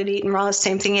started eating raw, the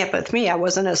same thing happened with me. I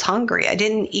wasn't as hungry. I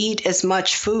didn't eat as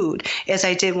much food as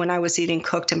I did when I was eating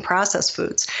cooked and processed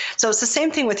foods. So it's the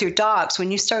same thing with your dogs.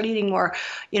 When you start eating more,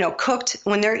 cooked,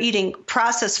 when they're eating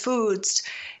processed foods,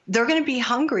 they're going to be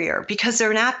hungrier because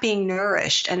they're not being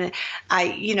nourished. And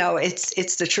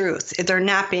it's the truth. They're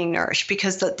not being nourished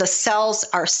because the cells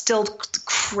are still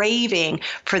craving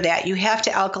for that. You have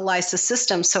to alkalize the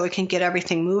system so it can get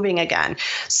everything moving again.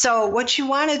 So what you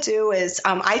want to do is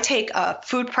I take a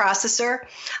food processor.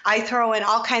 I throw in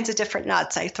all kinds of different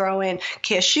nuts. I throw in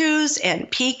cashews and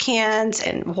pecans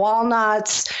and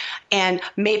walnuts and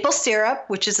maple syrup,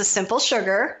 which is a simple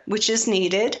sugar, which is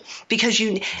needed because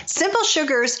simple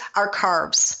sugars are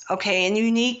carbs, okay? And you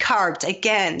need carbs.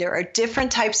 Again, there are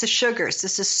different types of sugars.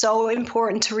 This is so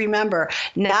important to remember.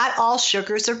 Not all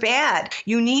sugars are bad.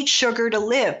 You need sugar to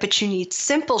live, but you need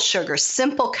simple sugars,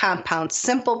 simple compounds,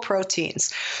 simple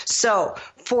proteins. So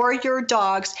for your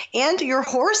dogs and your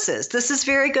horses, this is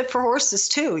very good for horses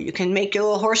too. You can make your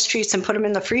little horse treats and put them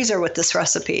in the freezer with this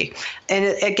recipe.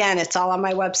 And again, it's all on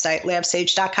my website,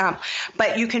 labsage.com.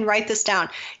 But you can write this down.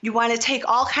 You want to take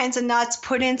all kinds of nuts,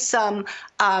 put in some,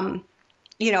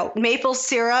 maple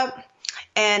syrup.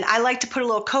 And I like to put a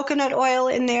little coconut oil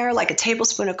in there, like a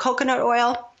tablespoon of coconut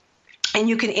oil. And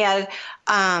you can add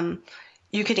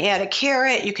a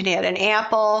carrot, you can add an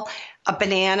apple, a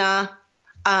banana,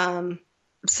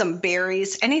 some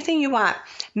berries, anything you want.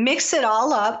 Mix it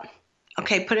all up.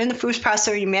 Okay, put it in the food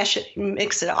processor, you mash it, you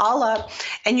mix it all up,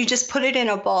 and you just put it in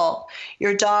a bowl.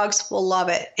 Your dogs will love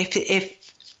it. If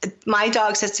my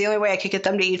dogs, that's the only way I could get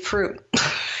them to eat fruit.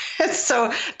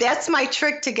 So that's my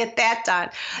trick to get that done.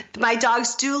 My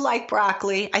dogs do like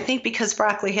broccoli. I think because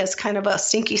broccoli has kind of a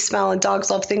stinky smell and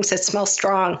dogs love things that smell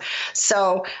strong.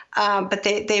 So, but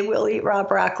they will eat raw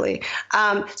broccoli.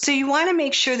 So you want to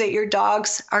make sure that your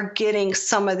dogs are getting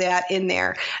some of that in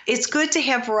there. It's good to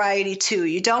have variety too.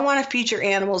 You don't want to feed your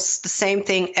animals the same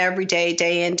thing every day,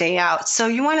 day in, day out. So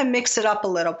you want to mix it up a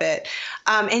little bit.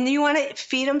 And you want to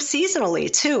feed them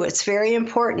seasonally too. It's very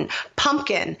important.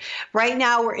 Pumpkin. Right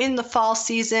now we're in the fall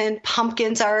season.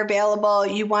 Pumpkins are available.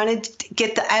 You want to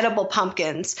get the edible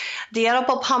pumpkins. The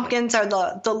edible pumpkins are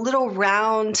the little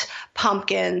round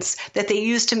pumpkins that they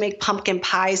use to make pumpkin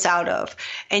pies out of.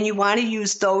 And you want to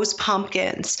use those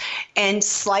pumpkins and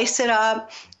slice it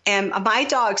up. And my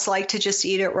dogs like to just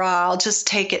eat it raw. I'll just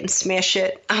take it and smash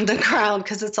it on the ground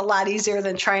because it's a lot easier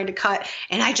than trying to cut.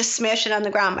 And I just smash it on the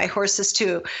ground. My horses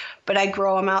too. But I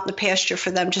grow them out in the pasture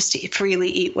for them just to freely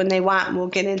eat when they want. And we'll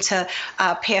get into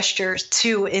pasture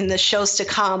too in the shows to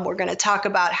come. We're going to talk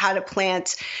about how to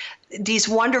plant these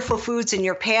wonderful foods in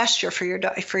your pasture for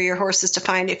your horses to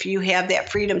find if you have that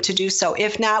freedom to do so.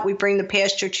 If not, we bring the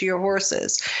pasture to your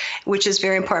horses, which is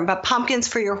very important. But pumpkins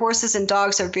for your horses and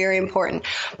dogs are very important.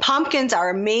 Pumpkins are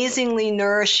amazingly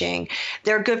nourishing.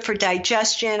 They're good for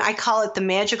digestion. I call it the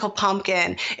magical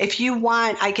pumpkin. If you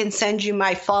want, I can send you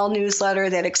my fall newsletter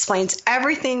that explains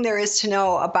everything there is to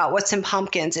know about what's in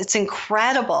pumpkins. It's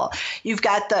incredible. You've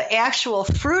got the actual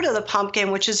fruit of the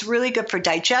pumpkin, which is really good for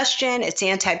digestion. It's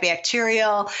antibacterial.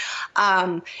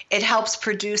 It helps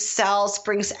produce cells,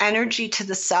 brings energy to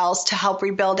the cells to help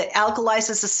rebuild. It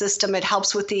alkalizes the system. It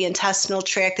helps with the intestinal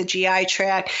tract, the GI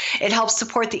tract. It helps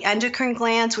support the endocrine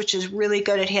glands, which is really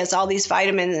good. It has all these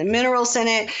vitamins and minerals in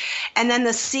it. And then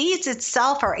the seeds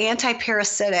itself are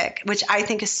anti-parasitic, which I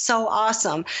think is so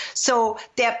awesome. So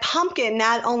that pumpkin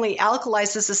not only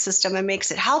alkalizes the system and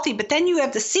makes it healthy, but then you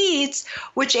have the seeds,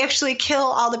 which actually kill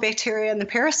all the bacteria and the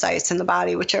parasites in the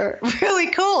body, which are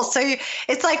really cool. So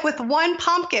it's like with one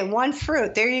pumpkin, one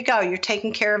fruit, there you go. You're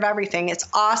taking care of everything. It's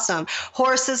awesome.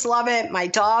 Horses love it. My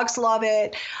dogs love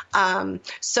it.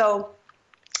 So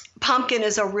pumpkin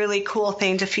is a really cool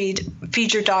thing to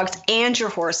feed your dogs and your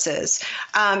horses.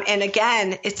 And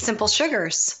again, it's simple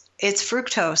sugars. It's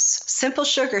fructose, simple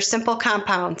sugar, simple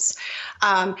compounds.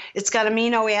 It's got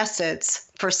amino acids.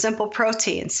 for simple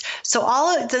proteins. So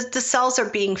all of the cells are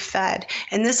being fed,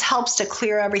 and this helps to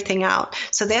clear everything out.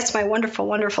 So that's my wonderful,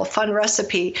 wonderful, fun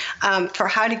recipe for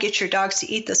how to get your dogs to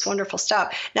eat this wonderful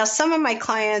stuff. Now, some of my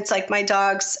clients, like my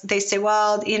dogs, they say,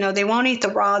 well, they won't eat the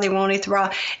raw.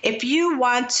 If you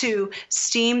want to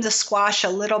steam the squash a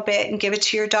little bit and give it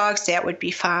to your dogs, that would be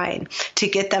fine to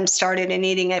get them started in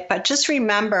eating it. But just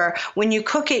remember, when you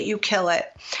cook it, you kill it.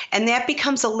 And that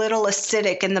becomes a little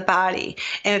acidic in the body.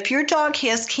 And if your dog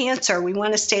has cancer, we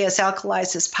want to stay as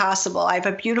alkalized as possible. I have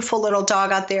a beautiful little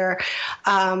dog out there,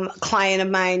 client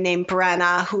of mine named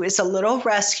Brenna, who is a little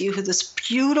rescue, who this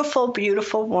beautiful,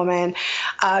 beautiful woman,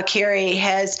 Carrie,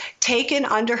 has taken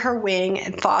under her wing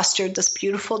and fostered this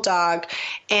beautiful dog.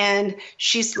 And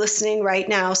she's listening right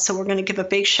now, so we're going to give a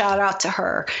big shout out to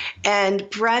her. And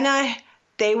Brenna,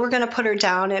 they were going to put her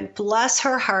down, and bless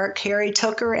her heart, Carrie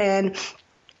took her in,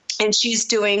 and she's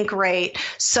doing great.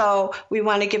 So we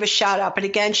want to give a shout out. But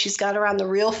again, she's got her on the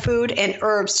real food and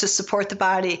herbs to support the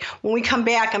body. When we come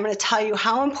back, I'm going to tell you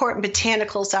how important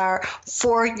botanicals are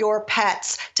for your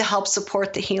pets to help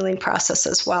support the healing process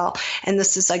as well. And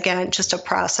this is, again, just a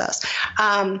process.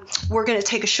 We're going to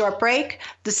take a short break.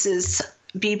 This is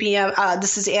BBM.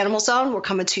 This is Animal Zone. We're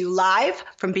coming to you live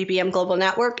from BBM Global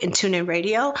Network and TuneIn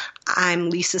Radio.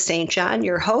 I'm Lisa St. John,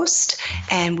 your host,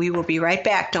 and we will be right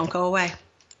back. Don't go away.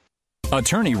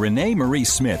 Attorney Renee Marie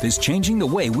Smith is changing the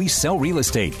way we sell real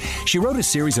estate. She wrote a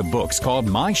series of books called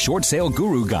My Short Sale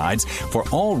Guru Guides for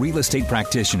all real estate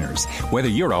practitioners. Whether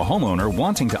you're a homeowner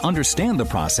wanting to understand the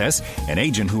process, an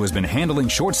agent who has been handling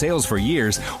short sales for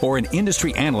years, or an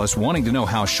industry analyst wanting to know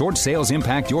how short sales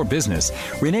impact your business,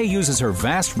 Renee uses her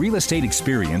vast real estate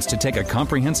experience to take a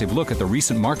comprehensive look at the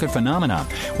recent market phenomena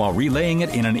while relaying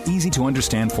it in an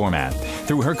easy-to-understand format.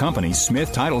 Through her company,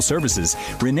 Smith Title Services,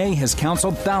 Renee has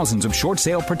counseled thousands of short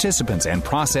sale participants and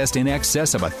processed in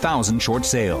excess of 1,000 short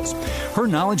sales. Her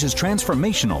knowledge is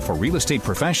transformational for real estate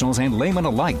professionals and laymen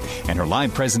alike, and her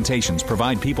live presentations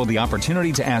provide people the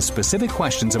opportunity to ask specific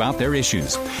questions about their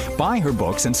issues. Buy her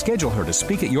books and schedule her to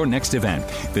speak at your next event.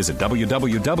 Visit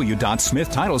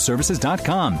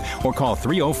www.smithtitleservices.com or call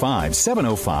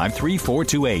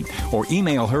 305-705-3428 or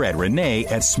email her at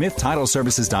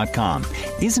renee@smithtitleservices.com.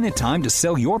 Isn't it time to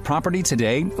sell your property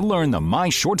today? Learn the My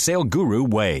Short Sale Guru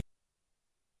way.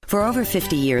 For over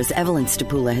 50 years, Evelyn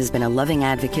Stapula has been a loving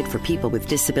advocate for people with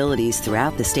disabilities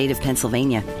throughout the state of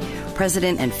Pennsylvania.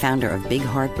 President and founder of Big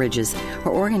Heart Bridges,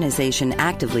 her organization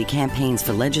actively campaigns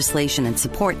for legislation and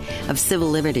support of civil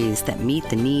liberties that meet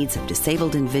the needs of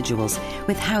disabled individuals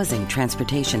with housing,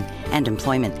 transportation, and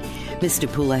employment. Ms.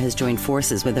 Stapula has joined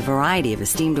forces with a variety of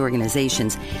esteemed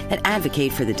organizations that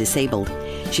advocate for the disabled.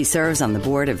 She serves on the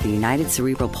board of the United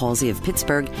Cerebral Palsy of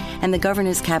Pittsburgh and the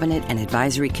Governor's Cabinet and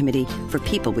Advisory Committee for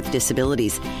People with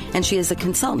Disabilities, and she is a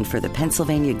consultant for the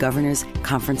Pennsylvania Governor's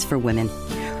Conference for Women.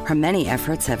 Her many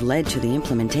efforts have led to the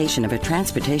implementation of a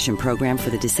transportation program for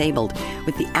the disabled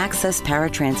with the Access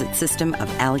Paratransit System of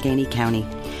Allegheny County.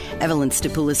 Evelyn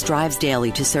Stapula strives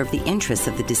daily to serve the interests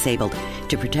of the disabled,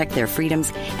 to protect their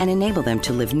freedoms, and enable them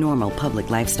to live normal public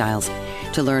lifestyles.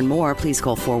 To learn more, please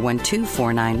call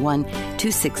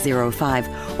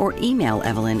 412-491-2605 or email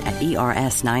Evelyn at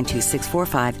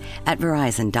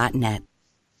ers92645@verizon.net.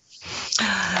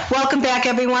 Welcome back,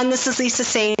 everyone. This is Lisa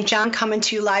St. John coming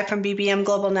to you live from BBM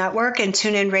Global Network and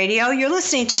TuneIn Radio. You're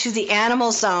listening to the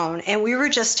Animal Zone, and we were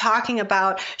just talking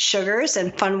about sugars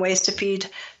and fun ways to feed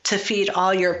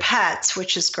all your pets,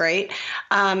 which is great,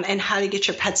 and how to get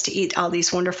your pets to eat all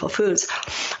these wonderful foods.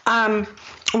 I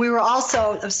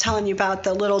was telling you about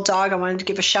the little dog. I wanted to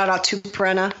give a shout out to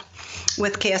Brenna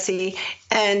with Cassie,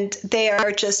 and they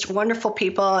are just wonderful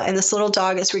people, and this little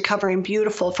dog is recovering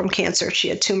beautiful from cancer. She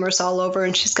had tumors all over,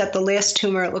 and she's got the last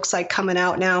tumor, it looks like, coming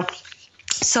out now.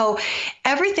 So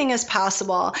everything is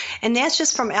possible, and that's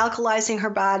just from alkalizing her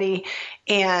body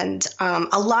and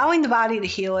allowing the body to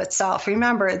heal itself.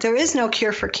 Remember, there is no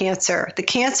cure for cancer. The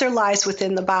cancer lies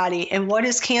within the body. And what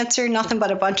is cancer? Nothing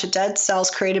but a bunch of dead cells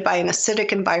created by an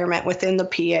acidic environment within the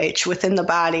pH, within the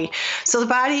body. So the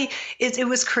body, it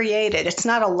was created. It's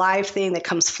not a live thing that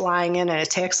comes flying in and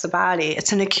attacks the body.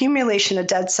 It's an accumulation of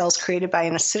dead cells created by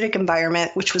an acidic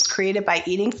environment, which was created by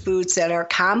eating foods that are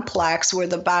complex where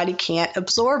the body can't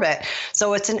absorb it.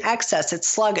 So it's an excess. It's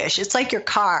sluggish. It's like your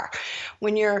car.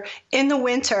 When you're in the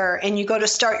winter and you go to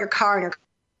start your car and your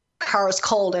car is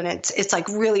cold and it's like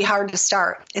really hard to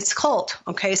start. It's cold.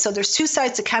 Okay. So there's two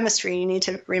sides to chemistry you need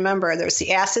to remember. There's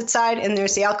the acid side and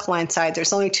there's the alkaline side.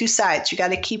 There's only two sides. You got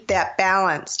to keep that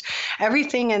balanced.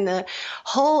 Everything in the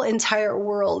whole entire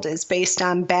world is based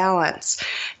on balance.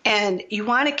 And you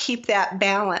want to keep that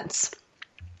balance.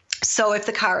 So if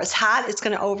the car is hot, it's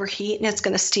going to overheat and it's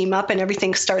going to steam up and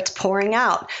everything starts pouring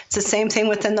out. It's the same thing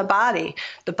within the body.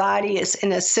 The body is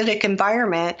in an acidic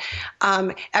environment.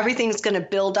 Everything's going to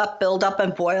build up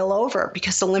and boil over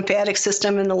because the lymphatic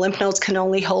system and the lymph nodes can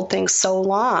only hold things so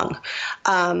long.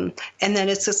 And then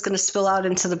it's just going to spill out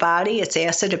into the body. It's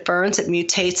acid, it burns, it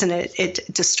mutates, and it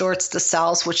distorts the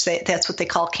cells, which that's what they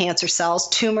call cancer cells.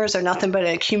 Tumors are nothing but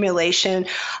an accumulation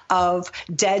of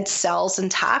dead cells and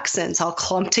toxins all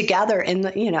clumped together in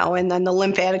the, and then the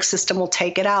lymphatic system will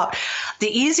take it out. The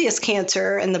easiest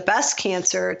cancer and the best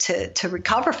cancer to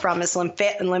recover from is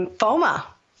lymphoma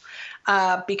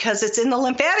because it's in the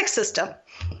lymphatic system.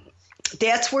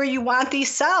 That's where you want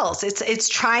these cells. It's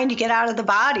trying to get out of the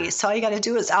body. So all you got to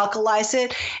do is alkalize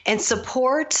it and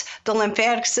support the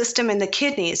lymphatic system and the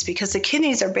kidneys, because the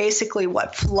kidneys are basically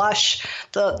what flush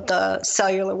the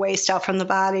cellular waste out from the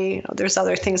body. There's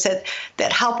other things that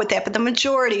help with that, but the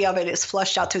majority of it is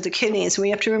flushed out through the kidneys.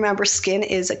 We have to remember skin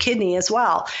is a kidney as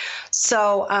well.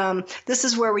 So this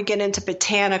is where we get into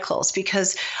botanicals,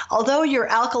 because although you're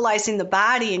alkalizing the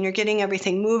body and you're getting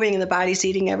everything moving and the body's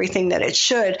eating everything that it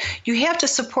should, you have to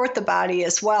support the body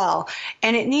as well.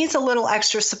 And it needs a little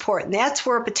extra support. And that's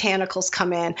where botanicals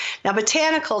come in. Now,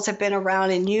 botanicals have been around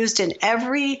and used in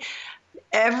every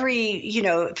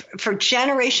for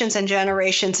generations and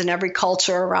generations in every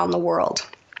culture around the world.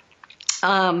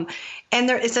 And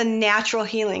there is a natural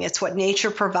healing. It's what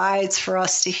nature provides for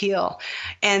us to heal.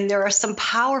 And there are some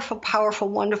powerful, powerful,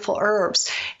 wonderful herbs.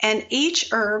 And each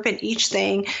herb and each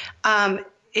thing,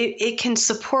 it can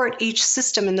support each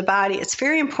system in the body. It's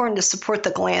very important to support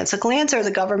the glands. The glands are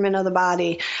the government of the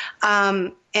body.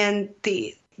 And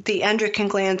the endocrine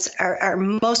glands are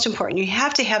most important. You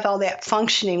have to have all that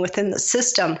functioning within the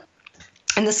system.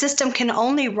 And the system can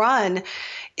only run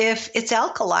if it's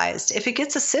alkalized. If it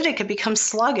gets acidic, it becomes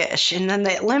sluggish. And then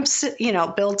the lymph,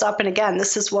 builds up. And again,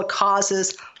 this is what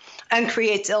causes and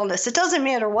creates illness. It doesn't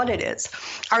matter what it is.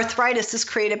 Arthritis is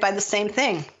created by the same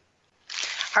thing.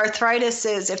 Arthritis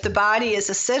is, if the body is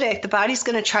acidic, the body's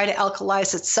going to try to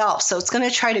alkalize itself. So it's going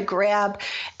to try to grab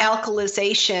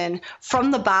alkalization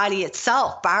from the body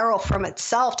itself, borrow from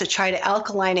itself to try to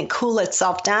alkaline and cool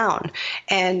itself down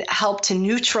and help to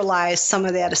neutralize some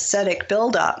of that acidic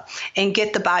buildup and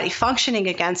get the body functioning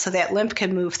again so that lymph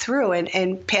can move through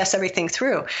and pass everything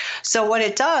through. So what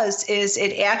it does is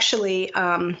it actually,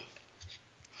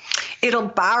 it'll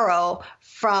borrow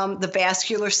from the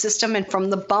vascular system and from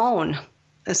the bone.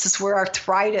 This is where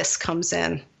arthritis comes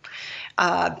in,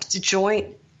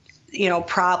 joint,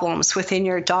 problems within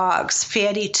your dogs.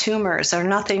 Fatty tumors are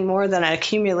nothing more than an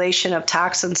accumulation of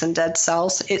toxins and dead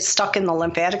cells. It's stuck in the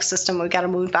lymphatic system. We've got to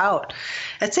move out.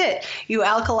 That's it. You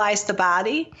alkalize the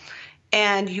body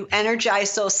and you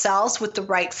energize those cells with the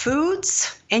right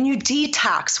foods and you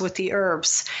detox with the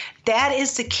herbs. That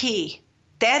is the key.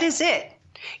 That is it.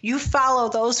 You follow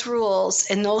those rules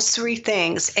and those three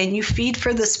things, and you feed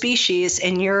for the species,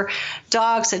 and your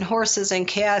dogs and horses and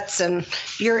cats and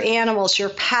your animals, your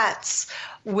pets,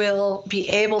 will be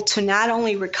able to not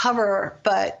only recover,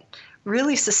 but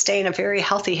really sustain a very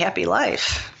healthy, happy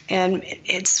life. And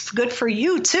it's good for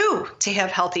you, too, to have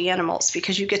healthy animals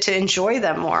because you get to enjoy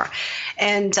them more.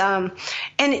 And a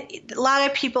lot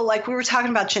of people, like we were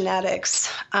talking about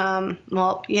genetics. My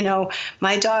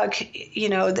dog,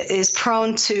 is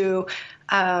prone to,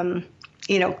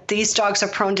 these dogs are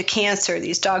prone to cancer.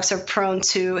 These dogs are prone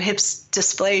to hip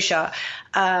dysplasia,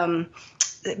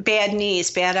 bad knees,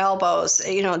 bad elbows,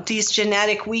 these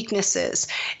genetic weaknesses.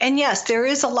 And yes, there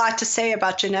is a lot to say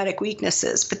about genetic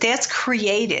weaknesses, but that's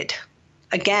created,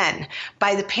 again,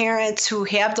 by the parents who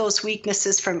have those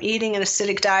weaknesses from eating an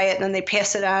acidic diet, and then they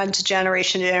pass it on to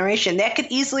generation to generation. That could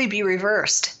easily be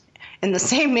reversed in the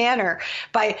same manner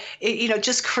by,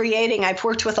 just creating. I've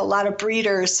worked with a lot of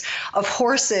breeders of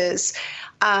horses,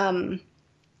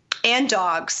 and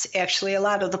dogs, actually, a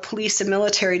lot of the police and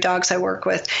military dogs I work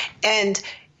with. And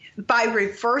by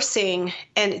reversing,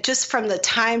 and just from the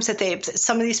times that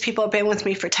some of these people have been with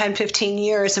me for 10, 15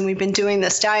 years, and we've been doing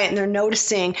this diet, and they're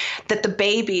noticing that the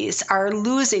babies are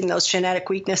losing those genetic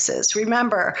weaknesses.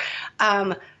 Remember,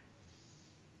 the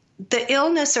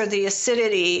illness or the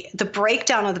acidity, the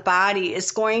breakdown of the body is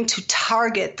going to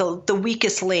target the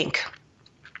weakest link.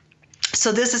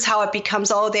 So this is how it becomes,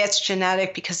 that's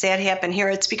genetic because that happened here.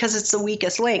 It's because it's the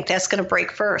weakest link. That's going to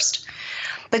break first.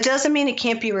 But it doesn't mean it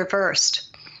can't be reversed.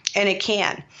 And it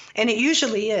can. And it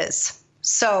usually is.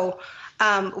 So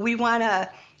I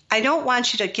don't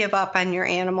want you to give up on your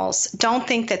animals. Don't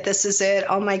think that this is it.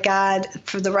 Oh, my God,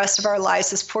 for the rest of our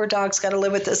lives, this poor dog's got to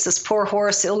live with this. This poor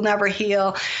horse, it'll never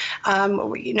heal.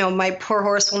 My poor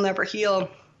horse will never heal.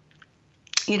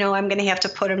 I'm going to have to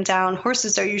put them down.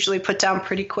 Horses are usually put down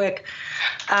pretty quick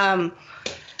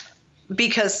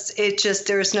because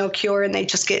there's no cure and they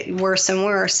just get worse and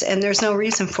worse, and there's no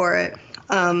reason for it.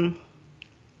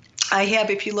 I have,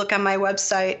 if you look on my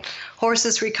website,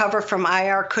 horses recover from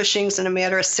IR Cushing's in a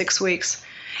matter of 6 weeks.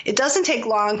 It doesn't take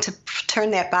long to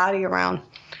turn that body around.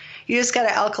 You just got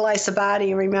to alkalize the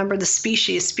body and remember the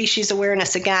species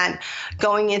awareness again.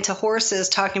 Going into horses,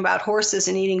 talking about horses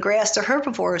and eating grass, they're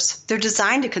herbivores. They're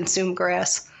designed to consume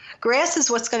grass. Grass is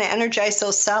what's going to energize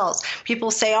those cells. People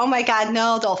say, oh my God,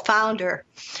 no, they'll founder,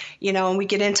 and we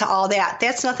get into all that.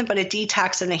 That's nothing but a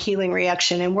detox and a healing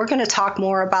reaction. And we're going to talk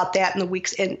more about that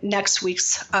in next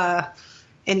week's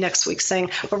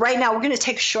thing. But right now, we're going to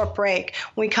take a short break.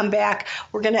 When we come back,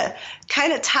 we're going to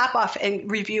kind of top off and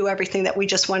review everything that we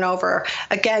just went over.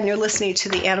 Again, you're listening to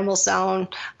the Animal Zone.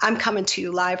 I'm coming to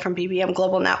you live from BBM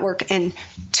Global Network and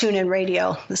TuneIn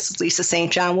Radio. This is Lisa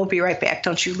St. John. We'll be right back.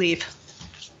 Don't you leave.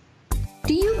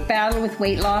 Do you battle with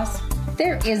weight loss?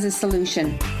 There is a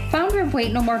solution. Founder of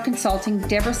Weight No More Consulting,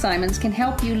 Deborah Simons, can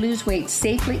help you lose weight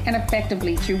safely and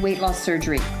effectively through weight loss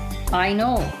surgery. I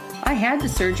know. I had the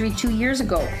surgery 2 years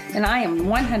ago, and I am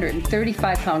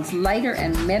 135 pounds lighter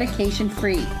and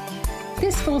medication-free.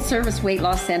 This full-service weight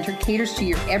loss center caters to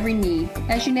your every need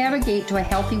as you navigate to a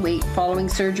healthy weight following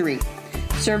surgery.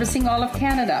 Servicing all of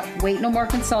Canada, Weight No More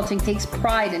Consulting takes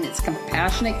pride in its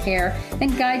compassionate care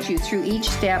and guides you through each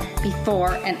step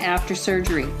before and after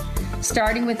surgery.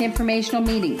 Starting with informational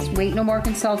meetings, Weight No More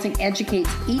Consulting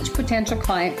educates each potential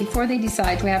client before they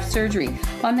decide to have surgery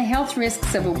on the health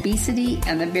risks of obesity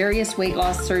and the various weight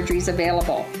loss surgeries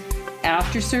available.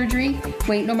 After surgery,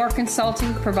 Weight No More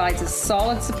Consulting provides a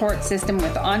solid support system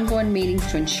with ongoing meetings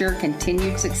to ensure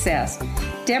continued success.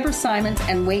 Deborah Simons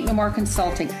and Weight No More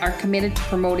Consulting are committed to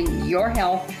promoting your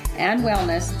health and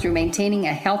wellness through maintaining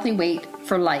a healthy weight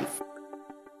for life.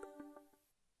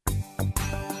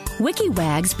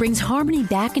 WikiWags brings harmony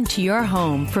back into your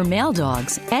home for male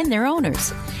dogs and their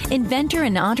owners. Inventor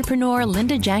and entrepreneur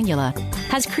Linda Jangula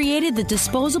has created the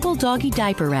disposable doggy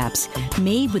diaper wraps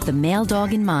made with the male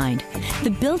dog in mind. The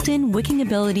built-in wicking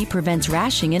ability prevents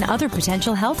rashing and other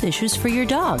potential health issues for your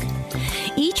dog.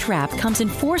 Each wrap comes in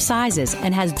 4 sizes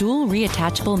and has dual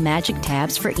reattachable magic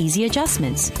tabs for easy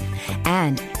adjustments.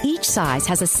 And each size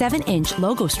has a 7-inch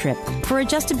logo strip for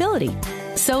adjustability.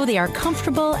 So they are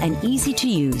comfortable and easy to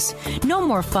use. No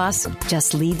more fuss,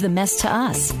 just leave the mess to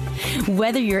us.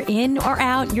 Whether you're in or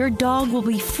out, your dog will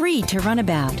be free to run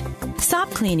about.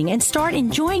 Stop cleaning and start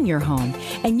enjoying your home,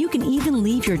 and you can even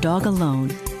leave your dog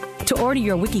alone. To order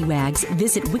your WikiWags,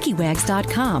 visit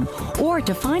wikiwags.com, or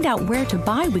to find out where to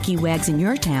buy WikiWags in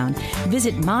your town,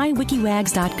 visit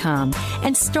mywikiwags.com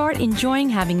and start enjoying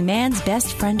having man's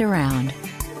best friend around.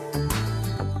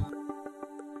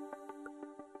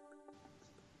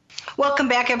 Welcome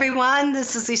back, everyone.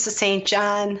 This is Lisa St.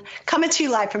 John, coming to you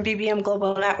live from BBM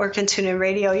Global Network and TuneIn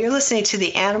Radio. You're listening to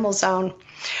the Animal Zone.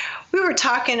 We were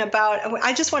talking about,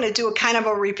 I just want to do a kind of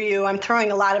a review. I'm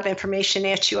throwing a lot of information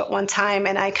at you at one time,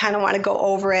 and I kind of want to go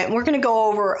over it. And we're going to go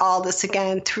over all this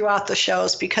again throughout the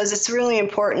shows because it's really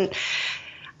important,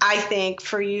 I think,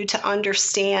 for you to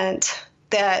understand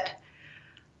that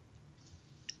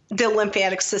the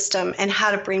lymphatic system and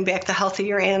how to bring back the health of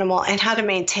your animal and how to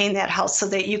maintain that health so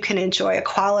that you can enjoy a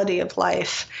quality of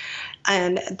life.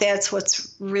 And that's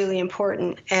what's really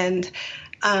important. And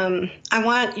I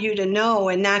want you to know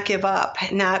and not give up,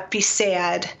 and not be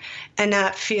sad, and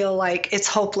not feel like it's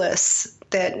hopeless,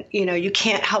 that, you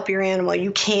can't help your animal.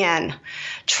 You can.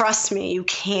 Trust me, you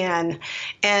can.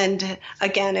 And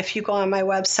again, if you go on my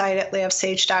website at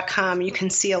lavsage.com, you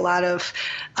can see a lot of,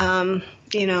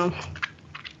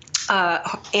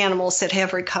 animals that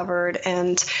have recovered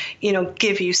and,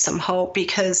 give you some hope,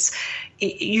 because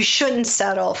you shouldn't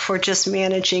settle for just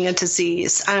managing a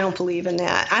disease. I don't believe in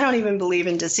that. I don't even believe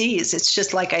in disease. It's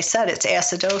just, like I said, it's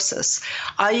acidosis.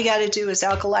 All you got to do is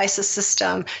alkalize the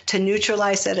system to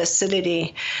neutralize that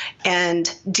acidity and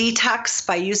detox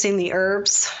by using the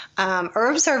herbs.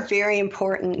 Herbs are very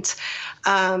important.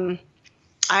 I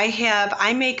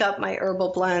make up my herbal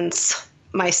blends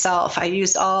myself. I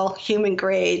use all human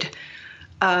grade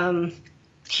organic,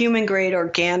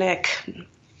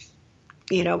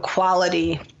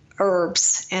 quality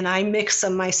herbs, and I mix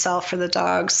them myself for the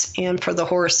dogs and for the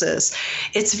horses.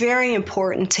 It's very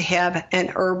important to have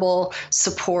an herbal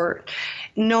support,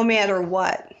 no matter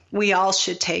what. We all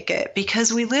should take it,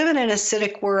 because we live in an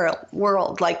acidic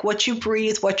world. Like what you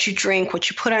breathe, what you drink, what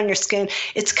you put on your skin,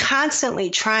 it's constantly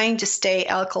trying to stay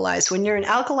alkalized. When you're an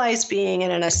alkalized being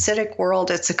in an acidic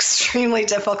world, it's extremely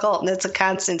difficult and it's a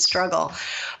constant struggle.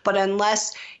 But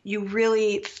unless you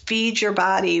really feed your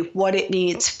body what it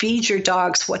needs, feed your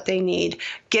dogs what they need.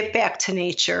 Get back to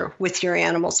nature with your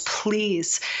animals,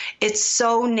 please. It's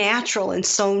so natural and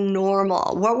so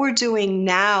normal. What we're doing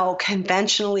now,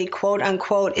 conventionally, quote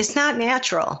unquote, is not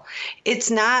natural. It's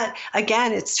not,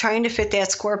 again, it's trying to fit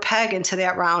that square peg into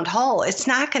that round hole. It's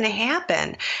not going to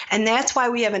happen. And that's why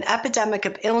we have an epidemic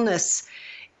of illness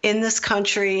in this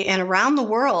country and around the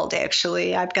world,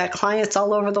 actually. I've got clients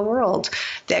all over the world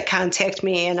that contact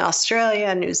me in Australia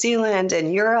and New Zealand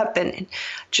and Europe and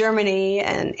Germany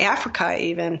and Africa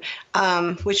even,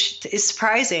 which is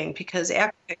surprising because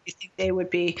Africa, you think they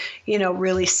would be,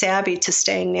 really savvy to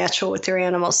staying natural with their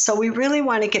animals. So we really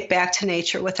want to get back to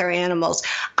nature with our animals.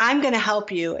 I'm going to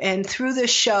help you. And through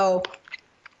this show,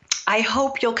 I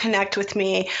hope you'll connect with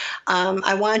me.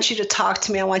 I want you to talk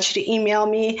to me. I want you to email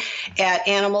me at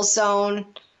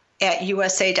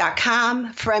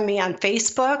animalzone@usa.com. Friend me on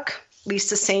Facebook,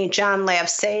 Lisa St. John Lab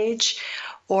Sage,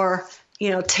 or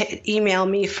email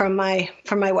me from my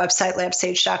website,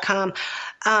 labsage.com.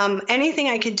 Anything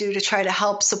I could do to try to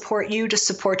help support you, to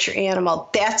support your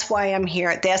animal. That's why I'm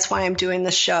here. That's why I'm doing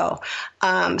the show.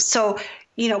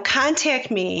 Contact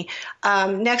me.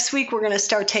 Next week, we're going to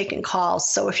start taking calls.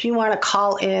 So if you want to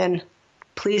call in,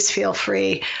 please feel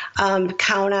free.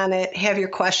 Count on it. Have your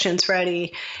questions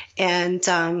ready. And,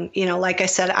 like I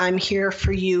said, I'm here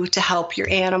for you to help your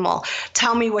animal.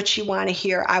 Tell me what you want to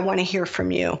hear. I want to hear from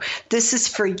you. This is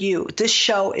for you. This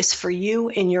show is for you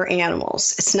and your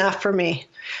animals. It's not for me.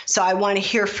 So I want to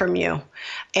hear from you.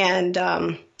 And,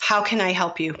 how can I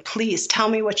help you? Please tell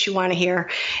me what you want to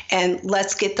hear, and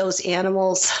let's get those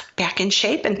animals back in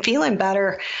shape and feeling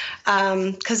better,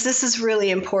 because this is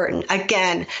really important.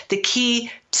 Again, the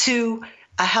key to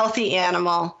a healthy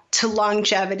animal, to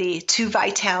longevity, to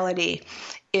vitality,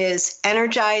 is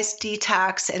energized,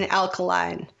 detox, and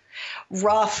alkaline.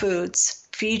 Raw foods.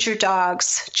 Feed your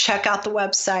dogs. Check out the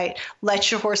website. Let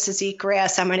your horses eat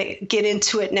grass. I'm going to get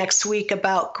into it next week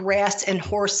about grass and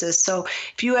horses. So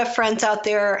if you have friends out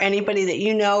there or anybody that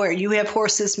you know or you have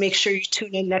horses, make sure you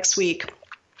tune in next week.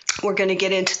 We're going to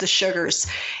get into the sugars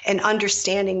and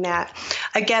understanding that.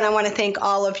 Again, I want to thank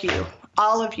all of you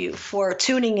for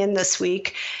tuning in this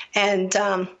week and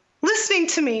listening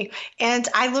to me, and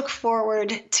I look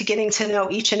forward to getting to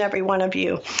know each and every one of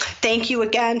you. Thank you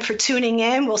again for tuning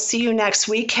in. We'll see you next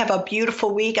week. Have a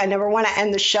beautiful week. I never want to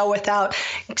end the show without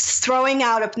throwing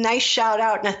out a nice shout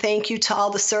out and a thank you to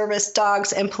all the service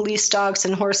dogs and police dogs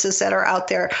and horses that are out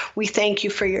there. We thank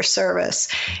you for your service,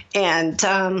 and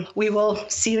we will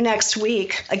see you next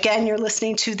week. Again, you're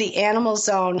listening to The Animal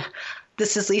Zone.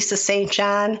 This is Lisa St.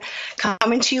 John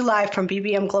coming to you live from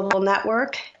BBM Global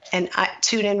Network and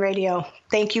TuneIn Radio.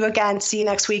 Thank you again. See you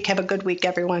next week. Have a good week,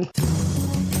 everyone.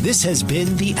 This has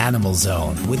been The Animal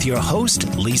Zone with your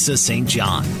host, Lisa St.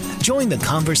 John. Join the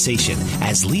conversation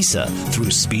as Lisa, through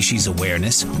species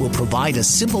awareness, will provide a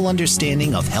simple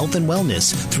understanding of health and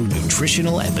wellness through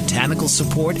nutritional and botanical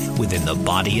support within the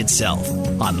body itself.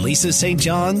 On Lisa St.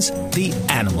 John's The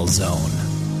Animal Zone.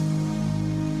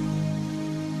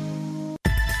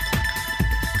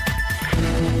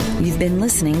 You've been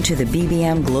listening to the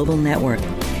BBM Global Network.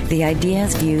 The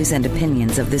ideas, views, and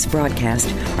opinions of this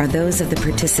broadcast are those of the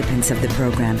participants of the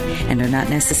program and are not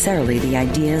necessarily the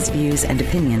ideas, views, and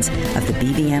opinions of the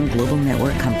BBM Global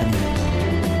Network Company.